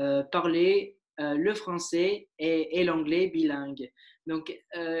parler le français et l'anglais bilingue. Donc,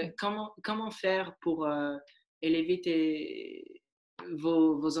 comment faire pour élever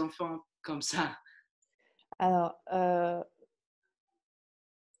vos enfants comme ça? Alors,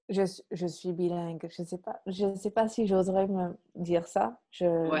 je suis bilingue. Je sais pas si j'oserais me dire ça.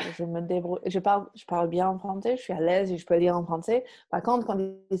 Ouais, Je me débrouille. Je parle bien en français. Je suis à l'aise et je peux lire en français. Par contre, quand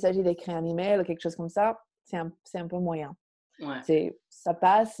il s'agit d'écrire un email ou quelque chose comme ça, c'est un peu moyen. ouais, Ça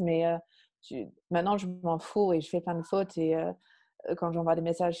passe, mais maintenant, je m'en fous et je fais plein de fautes. Et quand j'envoie des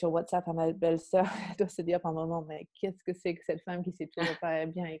messages sur WhatsApp à ma belle-sœur, elle doit se dire pendant un moment, mais qu'est-ce que c'est que cette femme qui sait toujours pas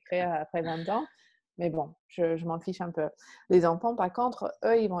bien écrire après 20 ans? Mais bon, je m'en fiche un peu. Les enfants, par contre,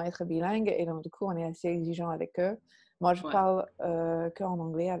 eux, ils vont être bilingues et donc, du coup, on est assez exigeant avec eux. Moi, je ouais, parle qu'en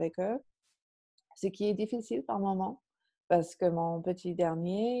anglais avec eux, ce qui est difficile par moment parce que mon petit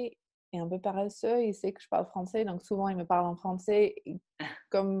dernier est un peu paresseux. Il sait que je parle français, donc souvent il me parle en français. Et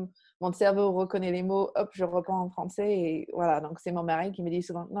comme mon cerveau reconnaît les mots, hop, je reprends en français. Et voilà, donc c'est mon mari qui me dit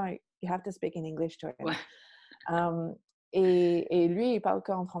souvent, non, you have to speak in English to him. Ouais, Um, et lui, il parle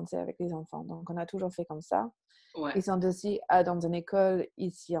qu'en français avec les enfants. Donc on a toujours fait comme ça. ouais, Ils sont aussi dans une école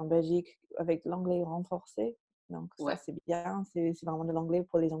ici en Belgique avec l'anglais renforcé. Donc ça, ouais, c'est bien. C'est vraiment de l'anglais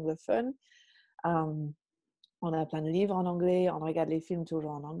pour les anglophones. Um, on a plein de livres en anglais. On regarde les films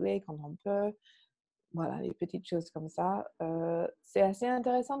toujours en anglais quand on peut. Voilà, les petites choses comme ça. C'est assez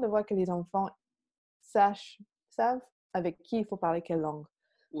intéressant de voir que les enfants savent avec qui il faut parler quelle langue.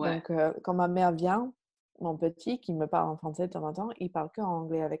 ouais, Donc, quand ma mère vient, mon petit qui me parle en français de temps en temps, il parle qu'en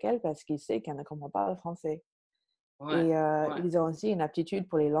anglais avec elle parce qu'il sait qu'elle ne comprend pas le français. ouais, Et ouais, ils ont aussi une aptitude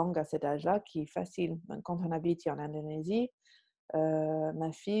pour les langues à cet âge-là qui est facile. Donc, quand on habite en Indonésie,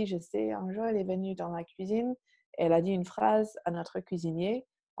 ma fille, je sais, un jour, elle est venue dans la cuisine, elle a dit une phrase à notre cuisinier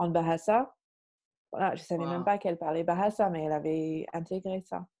en bahasa. Voilà, je ne savais même wow, pas qu'elle parlait bahasa, mais elle avait intégré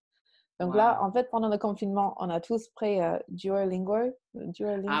ça. Donc là, wow. en fait, pendant le confinement, on a tous pris Ah Duolingo sur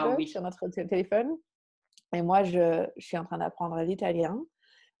oui, notre téléphone. Et moi, je suis en train d'apprendre l'italien.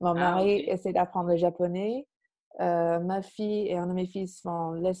 Mon ah ok, mari essaie d'apprendre le japonais. Ma fille et un de mes fils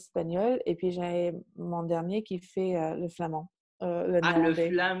font l'espagnol. Et puis, j'ai mon dernier qui fait le flamand, le ah le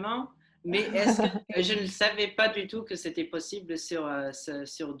néerlandais. flamand, mais est-ce que je ne savais pas du tout que c'était possible sur,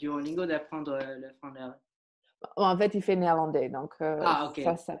 sur Duolingo d'apprendre le flamand. En fait, il fait néerlandais. Donc, Ah ok,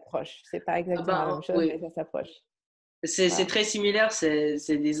 ça s'approche. C'est pas ah exactement ben la même chose, mais oui, ça s'approche. c'est Voilà. très similaire, c'est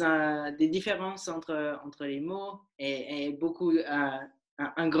des différences entre les mots et beaucoup,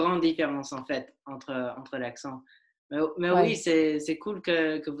 un grand différence en fait entre l'accent. Mais oui, Ouais. c'est cool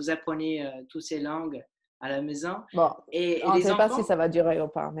que vous appreniez toutes ces langues à la maison. Bon, Et on ne les sait pas si enfants, ça va durer ou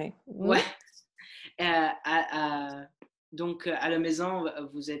pas, mais ouais, euh, donc à la maison,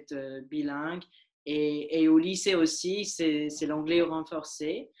 vous êtes bilingue et au lycée aussi, c'est l'anglais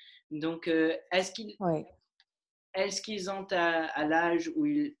renforcé. Donc, oui. est-ce qu'ils ont à l'âge où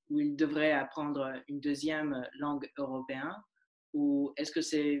ils devraient apprendre une deuxième langue européenne ou est-ce que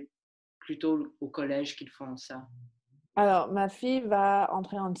c'est plutôt au collège qu'ils font ça? Alors, ma fille va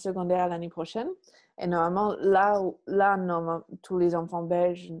entrer en secondaire l'année prochaine. Et normalement, tous les enfants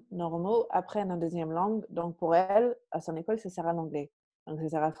belges normaux apprennent une deuxième langue. Donc, pour elle, à son école, ça sera l'anglais. Donc, ça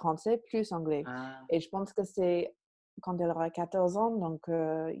sera français plus anglais. Ah, Et je pense que c'est quand elle aura 14 ans, donc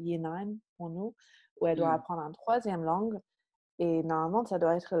Year 9 pour nous, où elle doit hmm, apprendre une troisième langue. Et normalement, ça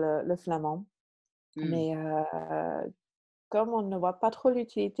doit être le flamand. hmm, Mais comme on ne voit pas trop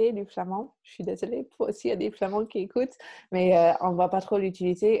l'utilité du flamand, je suis désolée, s'il y a des flamands qui écoutent, mais on ne voit pas trop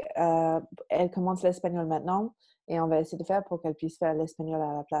l'utilité. Elle commence l'espagnol maintenant et on va essayer de faire pour qu'elle puisse faire l'espagnol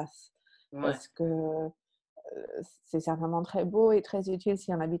à la place. ouais, Parce que c'est certainement très beau et très utile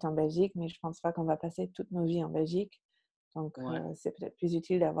si on habite en Belgique, mais je ne pense pas qu'on va passer toute nos vies en Belgique. Donc, ouais. c'est peut-être plus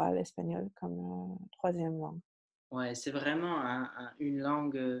utile d'avoir l'espagnol comme troisième langue. Ouais, c'est vraiment une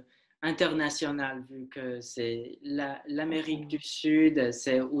langue internationale, vu que c'est l'Amérique du Totalement. Sud,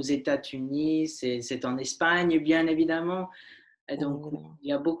 c'est aux États-Unis, c'est en Espagne, bien évidemment. Et Bien donc, évidemment. il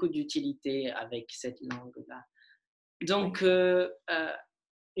y a beaucoup d'utilité avec cette langue-là. Oui. Donc,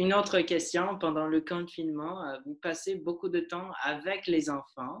 une autre question, pendant le confinement, vous passez beaucoup de temps avec les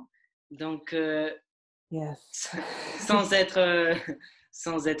enfants. Donc, Yes. sans être,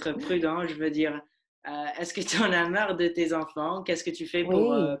 sans être prudent, je veux dire, est-ce que tu en as marre de tes enfants? Qu'est-ce que tu fais pour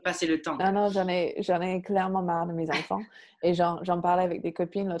Oui. passer le temps? Non, non, j'en ai clairement marre de mes enfants. Et j'en parlais avec des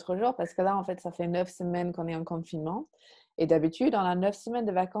copines l'autre jour parce que là, en fait, ça fait 9 semaines qu'on est en confinement. Et d'habitude, on a 9 semaines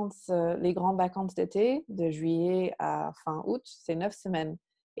de vacances, les grandes vacances d'été, de juillet à fin août, c'est 9 semaines.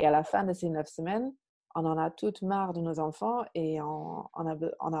 Et à la fin de ces 9 semaines, on en a toutes marre de nos enfants et on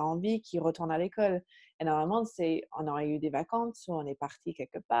a envie qu'ils retournent à l'école. Et normalement, on aurait eu des vacances où on est parti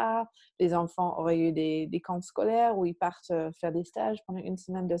quelque part. Les enfants auraient eu des camps scolaires où ils partent faire des stages pendant une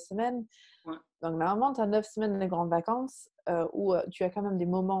semaine, 2 semaines. Ouais, Donc, normalement, tu as 9 semaines de grandes vacances où tu as quand même des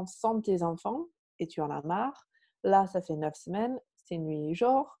moments sans tes enfants et tu en as marre. Là, ça fait 9 semaines, c'est nuit et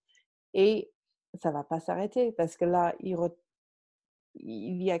jour et ça ne va pas s'arrêter parce que là,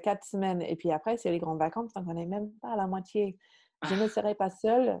 il y a 4 semaines et puis après, c'est les grandes vacances, donc on n'est même pas à la moitié. Je ne serai pas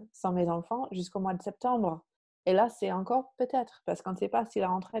seule sans mes enfants jusqu'au mois de septembre. Et là, c'est encore peut-être, parce qu'on ne sait pas si la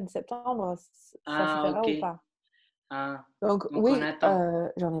rentrée de septembre, ça se ah, fera ok. ou pas. Ah, Donc donc on oui, attend.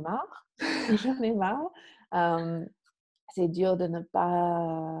 j'en ai marre. J'en ai marre. Euh, c'est dur de ne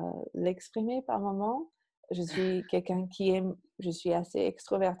pas l'exprimer par moment. Je suis quelqu'un je suis assez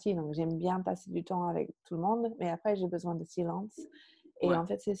extrovertie, donc j'aime bien passer du temps avec tout le monde, mais après, j'ai besoin de silence. Et Ouais, en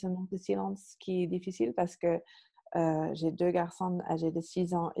fait, c'est ce manque de silence qui est difficile parce que J'ai 2 garçons âgés de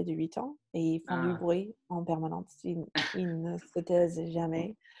 6 ans et de 8 ans et ils font du Ah, bruit en permanence. Ils ne se taisent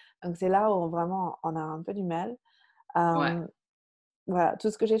jamais. Donc c'est là où vraiment on a un peu du mal. ouais. Voilà, tout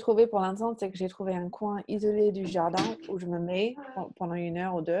ce que j'ai trouvé pour l'instant, c'est que j'ai trouvé un coin isolé du jardin où je me mets pendant 1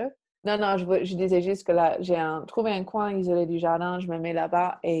 heure ou 2. Non, non, je disais juste que là, trouvé un coin isolé du jardin, je me mets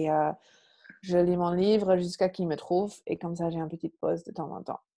là-bas et je lis mon livre jusqu'à qu'il me trouve et comme ça, j'ai une petite pause de temps en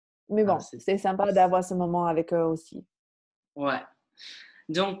temps. Mais Ah, bon, c'est sympa d'avoir ce moment avec eux aussi. ouais.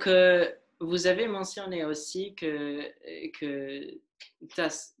 Donc, vous avez mentionné aussi que ta,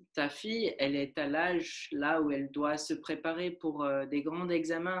 ta fille, elle est à l'âge là où elle doit se préparer pour des grands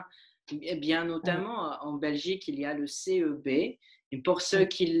examens. Eh bien Oui, notamment en Belgique, il y a le CEB. Et pour ceux oui.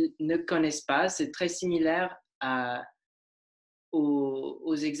 qui ne connaissent pas, c'est très similaire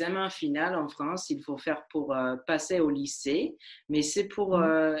aux examens finaux en France. Il faut faire pour passer au lycée, mais Mhm.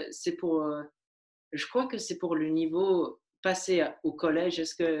 je crois que c'est pour le niveau passé au collège.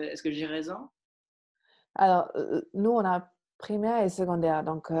 Est-ce que j'ai raison? Alors, nous, on a primaire et secondaire,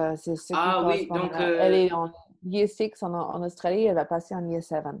 donc c'est ce qui Ah oui, correspond donc à... Elle est en Year 6 en Australie, elle va passer en Year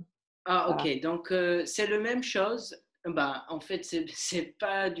 7. Voilà. ok, donc c'est la même chose. Bah, en fait, c'est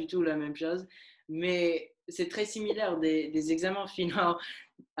pas du tout la même chose, mais c'est très similaire des examens finaux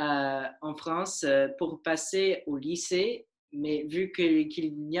en France pour passer au lycée, mais vu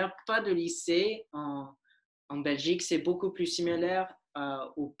qu'il n'y a pas de lycée en Belgique, c'est beaucoup plus similaire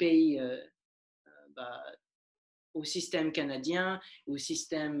au pays, bah, au système canadien, au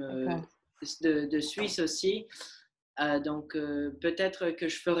système D'accord. de Suisse aussi. Donc, peut-être que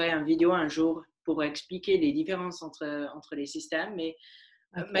je ferai une vidéo un jour pour expliquer les différences entre les systèmes. Mais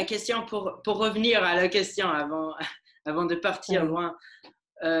ma OK. question, pour revenir à la question avant, avant de partir Oui. loin,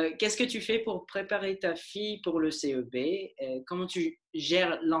 qu'est-ce que tu fais pour préparer ta fille pour le CEB? Comment tu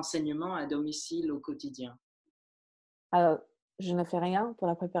gères l'enseignement à domicile au quotidien? Alors, je ne fais rien pour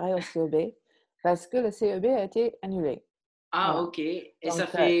la préparer au CEB parce que le CEB a été annulé. Ah, Voilà. ok. Et ça Donc,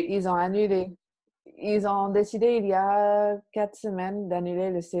 fait... ils ont annulé. Ils ont décidé il y a 4 semaines d'annuler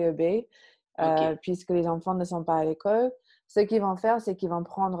le CEB Ok, puisque les enfants ne sont pas à l'école. Ce qu'ils vont faire, c'est qu'ils vont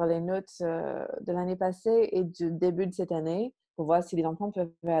prendre les notes de l'année passée et du début de cette année pour voir si les enfants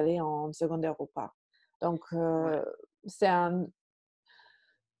peuvent aller en secondaire ou pas. Donc, ouais, c'est un,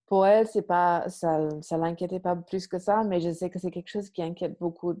 pour elle, c'est pas, ça l'inquiétait pas plus que ça, mais je sais que c'est quelque chose qui inquiète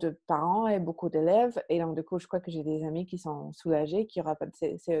beaucoup de parents et beaucoup d'élèves. Et donc, du coup, je crois que j'ai des amis qui sont soulagés qu'il n'y aura pas de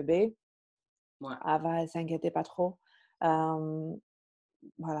CEB. ouais, Ah, bah, elle s'inquiétait pas trop. Euh,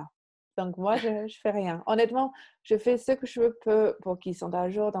 voilà. Donc, moi, je ne fais rien. Honnêtement, je fais ce que je peux pour qu'ils sont à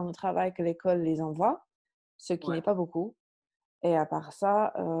jour dans le travail que l'école les envoie, ce qui ouais, n'est pas beaucoup. Et à part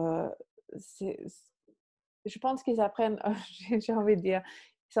ça, je pense qu'ils apprennent, j'ai envie de dire,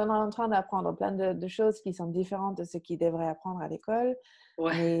 ils sont en train d'apprendre plein de choses qui sont différentes de ce qu'ils devraient apprendre à l'école,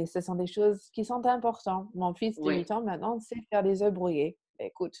 ouais, mais ce sont des choses qui sont importantes. Mon fils de ouais. 8 ans maintenant sait faire des œufs brouillés.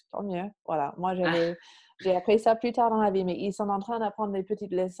 Écoute, tant mieux. Voilà, moi Ah, j'ai appris ça plus tard dans la vie, mais ils sont en train d'apprendre des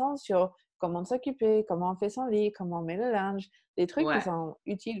petites leçons sur comment s'occuper, comment on fait son lit, comment on met le linge, des trucs qui ouais, sont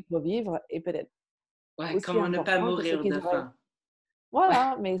utiles pour vivre et peut-être ouais. aussi Comment ne pas importants que ce mourir qu'ils de auraient. faim? Ouais,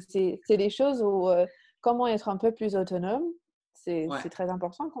 Voilà, mais c'est des choses où comment être un peu plus autonome, ouais, c'est très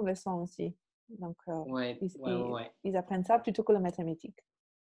important qu'on le sent aussi. Donc, ouais, ouais, ouais. ils apprennent ça plutôt que le mathématique.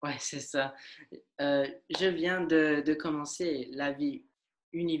 Ouais, c'est ça. Je viens de commencer la vie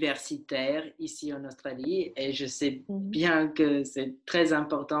universitaire ici en Australie et je sais Mhm. bien que c'est très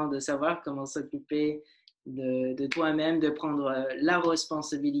important de savoir comment s'occuper de toi-même, de prendre la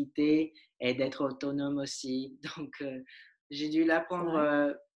responsabilité et d'être autonome aussi. Donc, j'ai dû C'est l'apprendre,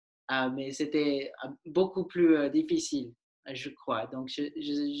 vrai. mais c'était beaucoup plus difficile, je crois. Donc,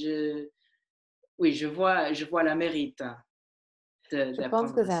 oui, je vois la mérite hein, Je pense que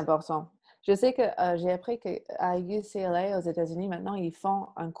d'apprendre c'est ça. important. Je sais que j'ai appris qu'à UCLA aux États-Unis, maintenant, ils font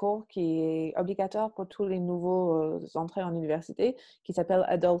un cours qui est obligatoire pour tous les nouveaux entrées en université qui s'appelle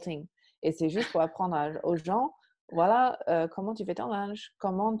Adulting. Et c'est juste pour apprendre aux gens, voilà, comment tu fais ton linge,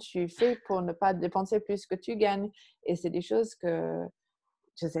 comment tu fais pour ne pas dépenser plus que tu gagnes. Et c'est des choses que,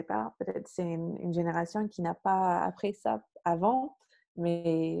 je sais pas, peut-être c'est une génération qui n'a pas appris ça avant,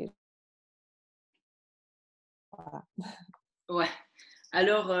 mais voilà. Ouais.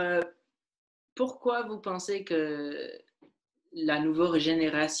 Alors, pourquoi vous pensez que la nouvelle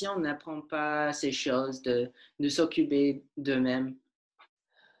génération n'apprend pas ces choses de s'occuper d'eux-mêmes?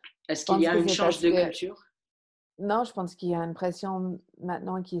 Est-ce Je qu'il y pense a que une c'est change parce de que culture? non, je pense qu'il y a une pression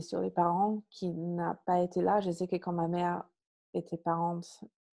maintenant qui est sur les parents qui n'a pas été là. Je sais que quand ma mère était parente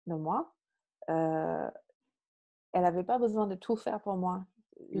de moi, euh, elle n'avait pas besoin de tout faire pour moi.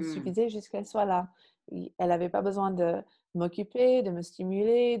 Il Hmm, suffisait juste qu'elle soit là. elle n'avait pas besoin de m'occuper, de me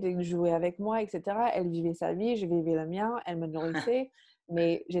stimuler, de jouer avec moi, etc. Elle vivait sa vie, je vivais le mien, elle me nourrissait,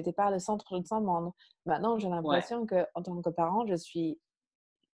 mais j'étais pas le centre de son monde. Maintenant, j'ai Ouais, l'impression qu'en tant que parent, il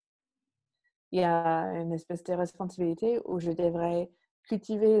y a une espèce de responsabilité où je devrais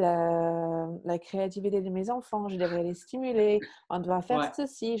cultiver la créativité de mes enfants, je devrais les stimuler, on doit faire ouais,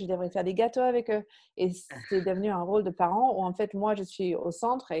 ceci, je devrais faire des gâteaux avec eux. Et c'est devenu un rôle de parent où en fait, moi, je suis au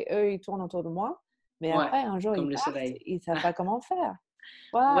centre et eux, ils tournent autour de moi. Mais ouais, après, un jour, ils comme le partent, soleil. ils ne savent pas comment faire.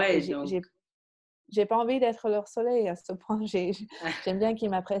 Voilà, et Ouais, donc, j'ai pas envie d'être leur soleil à ce point. J'aime bien qu'ils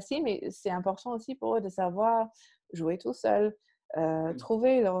m'apprécient, mais c'est important aussi pour eux de savoir jouer tout seul,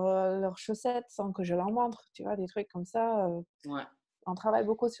 trouver leurs chaussettes sans que je leur montre, tu vois, des trucs comme ça. ouais, On travaille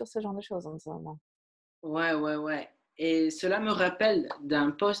beaucoup sur ce genre de choses en ce moment. ouais, ouais, ouais. Et cela me rappelle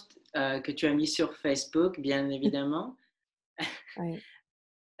d'un post que tu as mis sur Facebook, bien évidemment. Oui.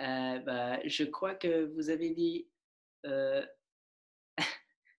 Bah, je crois que vous avez dit euh,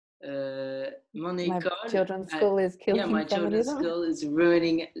 mon My école, children's school is yeah, killing my children's feminism. school is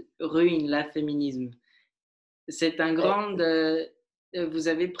ruin la féminisme. C'est un Euh, grand, vous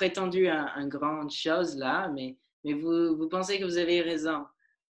avez prétendu un grand chose là, mais vous pensez que vous avez raison.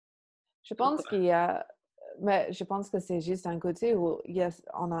 Je pense Pourquoi? qu'il y a, mais je pense que c'est juste un côté où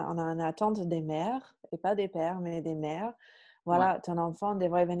on a une attente des mères, et pas des pères, mais des mères. Ouais, Voilà, ton enfant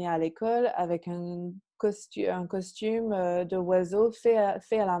devrait venir à l'école avec un costume de oiseau fait à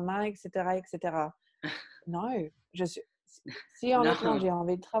la main, etc., etc. Non, je suis, si honnêtement non, j'ai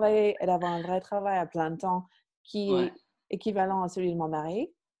envie de travailler et d'avoir un vrai travail à plein temps qui ouais, est équivalent à celui de mon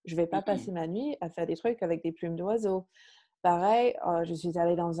mari, je ne vais pas mhm, passer ma nuit à faire des trucs avec des plumes d'oiseaux. Pareil, je suis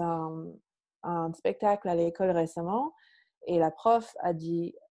allée dans un spectacle à l'école récemment et la prof a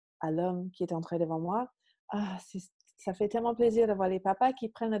dit à l'homme qui est entré devant moi, «Ah, ça fait tellement plaisir de voir les papas qui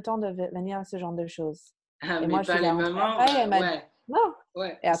prennent le temps de venir à ce genre de choses.» ah, Et mais moi, je pas suis les rentrée mamans, après et elle m'a dit, ouais, «Non.»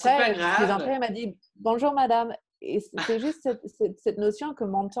 ouais, Et c'est pas après, je suis entrée, grave, elle m'a dit, «Bonjour, madame.» Et c'est juste cette notion que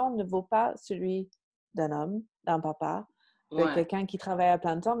mon temps ne vaut pas celui d'un homme, d'un papa, de ouais, quelqu'un qui travaille à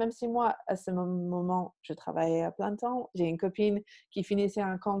plein temps, même si moi, à ce moment, je travaillais à plein temps. J'ai une copine qui finissait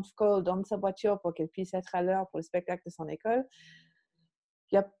un conf call dans sa voiture pour qu'elle puisse être à l'heure pour le spectacle de son école.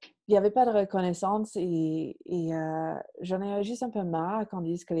 Il n'y avait pas de reconnaissance et j'en ai juste un peu marre qu'on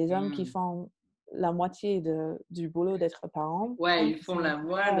dise que les hommes qui hmm. font la moitié du boulot d'être parents, Ouais, oh, ils font c'est la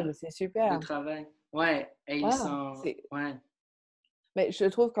moindre incroyable, c'est de super. travail, ouais, et ils Voilà, sont, ouais, mais je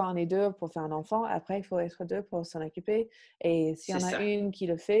trouve qu'on est deux pour faire un enfant, après il faut être deux pour s'en occuper. Et s'il y c'est en a ça. une qui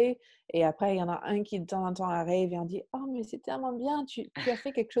le fait, et après il y en a un qui de temps en temps arrive et on dit, «Oh, mais c'est tellement bien, tu as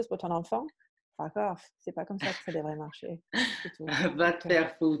fait quelque chose pour ton enfant.» Fuck off, c'est pas comme ça que ça devrait marcher. C'est tout. Va te Donc,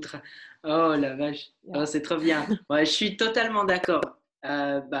 faire foutre. Oh la vache. Oh, yeah. c'est trop bien. Ouais, je suis totalement d'accord.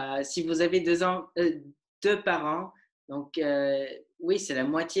 Bah, si vous avez deux parents, donc oui, c'est la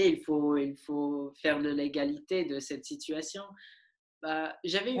moitié. Il faut faire de l'égalité de cette situation. Bah,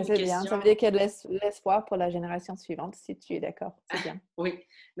 j'avais Mais une c'est bien, question. ça veut dire qu'il y a de l'espoir pour la génération suivante, si tu es d'accord, c'est bien. Oui.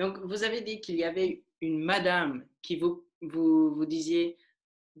 Donc, vous avez dit qu'il y avait une madame qui vous disiez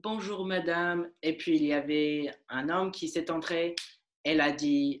bonjour madame, et puis il y avait un homme qui s'est entré. Elle a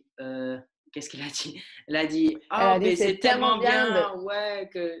dit, qu'est-ce qu'elle a dit? Elle a dit, Elle oh, a dit, ben c'est c'est tellement tellement bien bien, ouais,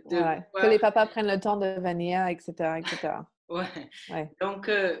 que de voilà, que voir, les papas prennent le temps de venir, etc., etc. ouais. Ouais,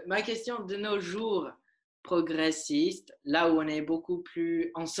 Donc, ma question de nos jours progressistes, là où on est beaucoup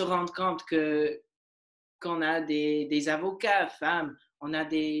plus, on se rend compte que qu'on a des avocats femmes, on a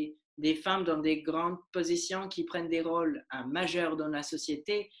des femmes dans des grandes positions qui prennent des rôles majeurs dans la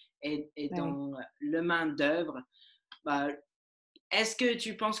société et ouais. dans le main-d'œuvre. Bah, est-ce que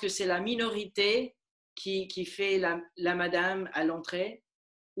tu penses que c'est la minorité qui fait la madame à l'entrée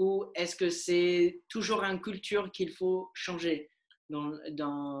ou est-ce que c'est toujours une culture qu'il faut changer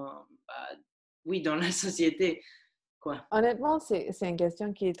bah, oui, dans la société, quoi. Honnêtement, c'est une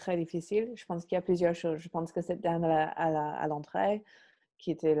question qui est très difficile. Je pense qu'il y a plusieurs choses. Je pense que cette dame à l'entrée, qui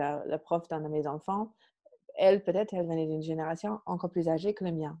était la prof d'un de mes enfants, elle, peut-être, elle venait d'une génération encore plus âgée que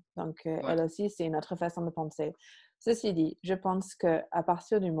le mien. Donc, Ouais. elle aussi, c'est une autre façon de penser. Ceci dit, je pense qu'à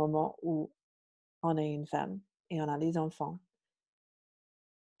partir du moment où on est une femme et on a des enfants,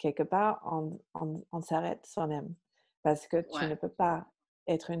 quelque part, on s'arrête soi-même. Parce que tu Ouais. ne peux pas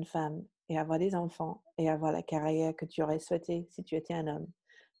être une femme et avoir des enfants et avoir la carrière que tu aurais souhaité si tu étais un homme.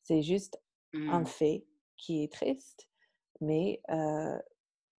 C'est juste un Hmm. fait qui est triste, mais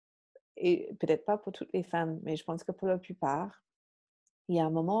et peut-être pas pour toutes les femmes, mais je pense que pour la plupart, il y a un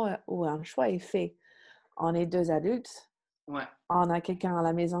moment où un choix est fait. On est deux adultes, Ouais. on a quelqu'un à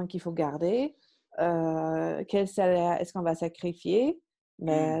la maison qu'il faut garder. Quel salaire est-ce qu'on va sacrifier?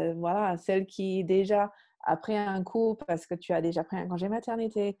 Mais voilà, celle qui déjà a pris un coup parce que tu as déjà pris un congé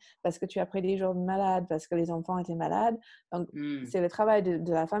maternité, parce que tu as pris des jours de malade, parce que les enfants étaient malades. Donc, c'est le travail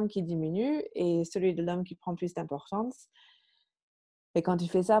de la femme qui diminue et celui de l'homme qui prend plus d'importance. Et quand tu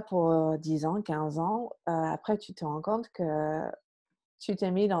fais ça pour 10 ans, 15 ans, après, tu te rends compte que tu t'es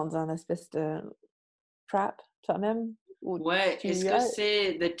mis dans un espèce de trap toi-même où Ouais, est-ce tu que as...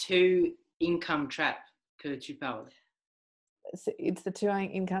 c'est the two income trap que tu parles? It's the two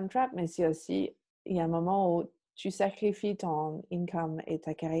income trap, mais c'est aussi, il y a un moment où tu sacrifies ton income et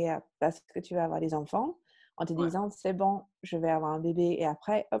ta carrière parce que tu vas avoir des enfants en te Ouais, disant, c'est bon, je vais avoir un bébé et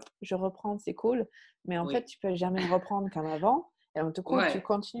après, hop, je reprends, c'est cool. Mais en fait, oui. tu peux jamais reprendre comme avant. Et donc, du coup, tu Ouais,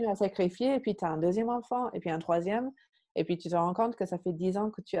 continues à sacrifier et puis tu as un deuxième enfant et puis un troisième. Et puis, tu te rends compte que ça fait 10 ans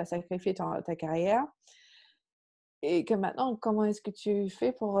que tu as sacrifié ta carrière et que maintenant, comment est-ce que tu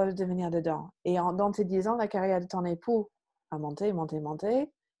fais pour devenir dedans? Et dans ces 10 ans, la carrière de ton époux a monté, monté, monté.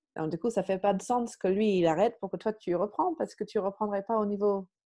 Donc, du coup, ça fait pas de sens que lui, il arrête pour que toi, tu reprends parce que tu reprendrais pas au niveau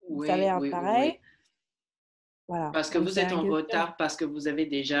oui, salaire oui, oui, pareil. oui. Voilà. Parce que Donc, vous c'est êtes un en question. retard, parce que vous avez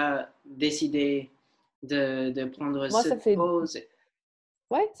déjà décidé de prendre Moi, cette pause.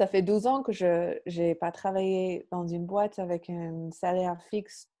 ouais, ça fait 12 ans que je n'ai pas travaillé dans une boîte avec un salaire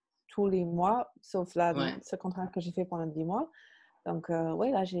fixe tous les mois, sauf là, Ouais, ce contrat que j'ai fait pendant 10 mois. Donc,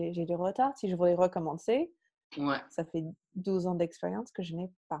 oui, là, j'ai du retard. Si je voulais recommencer, ouais, ça fait 12 ans d'expérience que je n'ai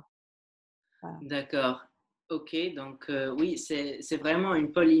pas. Voilà. d'accord. Ok, donc oui, c'est vraiment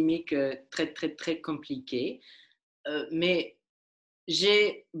une polémique très, très, très compliquée. Mais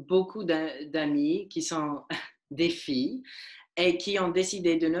j'ai beaucoup d'amis qui sont des filles et qui ont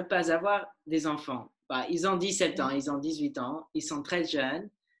décidé de ne pas avoir des enfants. Bah, ils ont 17 ans, Mhm. ils ont 18 ans, ils sont très jeunes,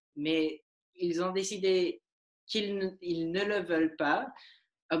 mais ils ont décidé ils ne le veulent pas,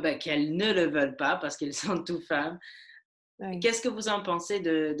 qu'elles ne le veulent pas parce qu'elles sont toutes femmes. Oui. Qu'est-ce que vous en pensez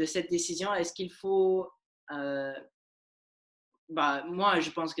de cette décision? Est-ce qu'il faut... euh, moi,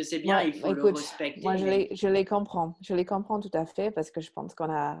 je pense que c'est bien, Moi, il faut le écoute, moi, respecter, mais... je les comprends. Je les comprends tout à fait parce que je pense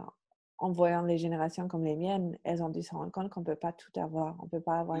en voyant les générations comme les miennes, elles ont dû se rendre compte qu'on ne peut pas tout avoir. On ne peut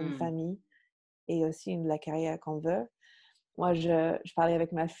pas avoir une Hmm, famille et aussi la carrière qu'on veut. Moi, je parlais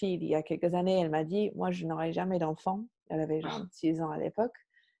avec ma fille il y a quelques années. Elle m'a dit, moi, je n'aurai jamais d'enfant. Elle avait genre 6 ans à l'époque.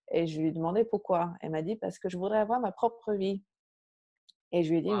 Et je lui ai demandé pourquoi. Elle m'a dit, parce que je voudrais avoir ma propre vie. Et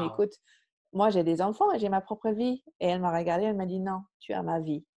je lui ai dit, mais wow, écoute, moi, j'ai des enfants et j'ai ma propre vie. Et elle m'a regardée, elle m'a dit, non, tu as ma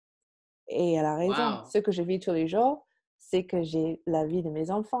vie. Et elle a raison. wow, Ce que je vis tous les jours, c'est que j'ai la vie de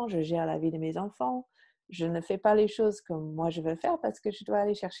mes enfants, je gère la vie de mes enfants. Je ne fais pas les choses comme moi je veux faire parce que je dois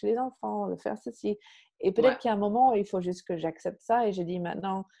aller chercher les enfants, faire ceci. Et ouais, peut-être qu'il y a un moment, il faut juste que j'accepte ça et je dis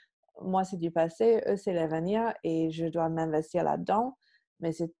maintenant, moi c'est du passé, eux c'est l'avenir et je dois m'investir là-dedans.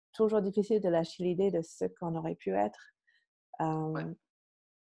 Mais c'est toujours difficile de lâcher l'idée de ce qu'on aurait pu être ouais. euh,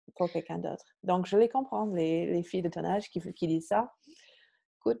 pour quelqu'un d'autre. Donc je les comprends, les filles de ton âge qui disent ça.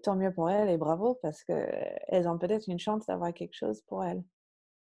 Écoute, tant mieux pour elles et bravo parce qu'elles ont peut-être une chance d'avoir quelque chose pour elles.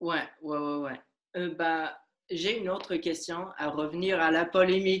 Ouais, ouais, ouais, ouais. J'ai une autre question à revenir à la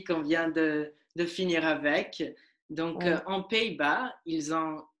polémique qu'on vient de finir avec. Donc, Oui. en Pays-Bas, ils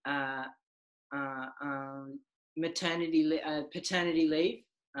ont un paternity leave,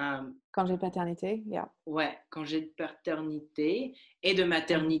 Congé paternité, yeah. ouais, congé de paternité et de Mhm.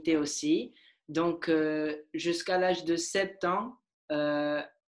 maternité aussi. Donc, jusqu'à l'âge de 7 ans, euh,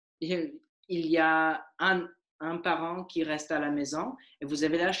 il y a un parent qui reste à la maison et vous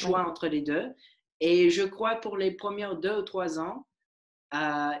avez le Oui, choix entre les deux. Et je crois pour les premières 2 ou 3 ans,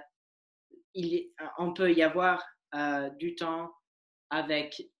 euh, on peut y avoir du temps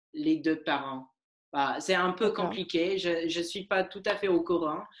avec les deux parents. C'est un peu d'accord. compliqué, je ne suis pas tout à fait au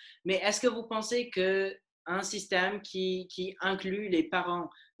courant, mais est-ce que vous pensez qu'un système qui inclut les parents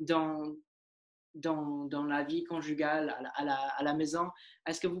dans la vie conjugale à la maison,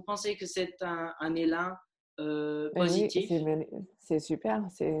 est-ce que vous pensez que c'est un élan Mais oui, positif? c'est super,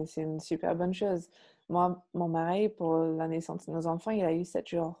 c'est une super bonne chose. Moi, mon mari, pour la naissance de nos enfants, il a eu 7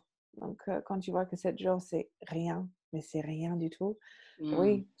 jours. Donc, quand tu vois que 7 jours, c'est rien, mais c'est rien du tout, Hmm,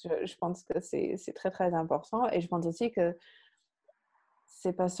 oui, je pense que c'est très, très important. Et je pense aussi que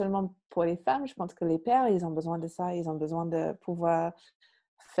c'est pas seulement pour les femmes, je pense que les pères, ils ont besoin de ça. Ils ont besoin de pouvoir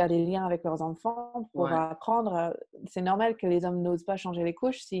faire des liens avec leurs enfants, pour ouais. apprendre. C'est normal que les hommes n'osent pas changer les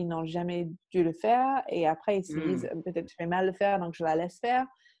couches s'ils n'ont jamais dû le faire. Et après, ils se disent, Hmm. peut-être je vais mal le faire, donc je la laisse faire.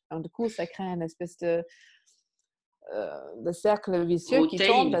 Donc, du coup, ça crée une espèce de cercle vicieux qui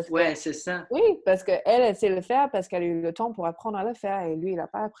tourne Routine, parce que, ouais, c'est ça. oui, parce qu'elle, elle sait le faire parce qu'elle a eu le temps pour apprendre à le faire et lui, il n'a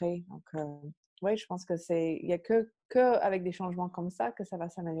pas appris. Donc, oui, je pense que il n'y a que avec des changements comme ça que ça va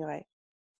s'améliorer.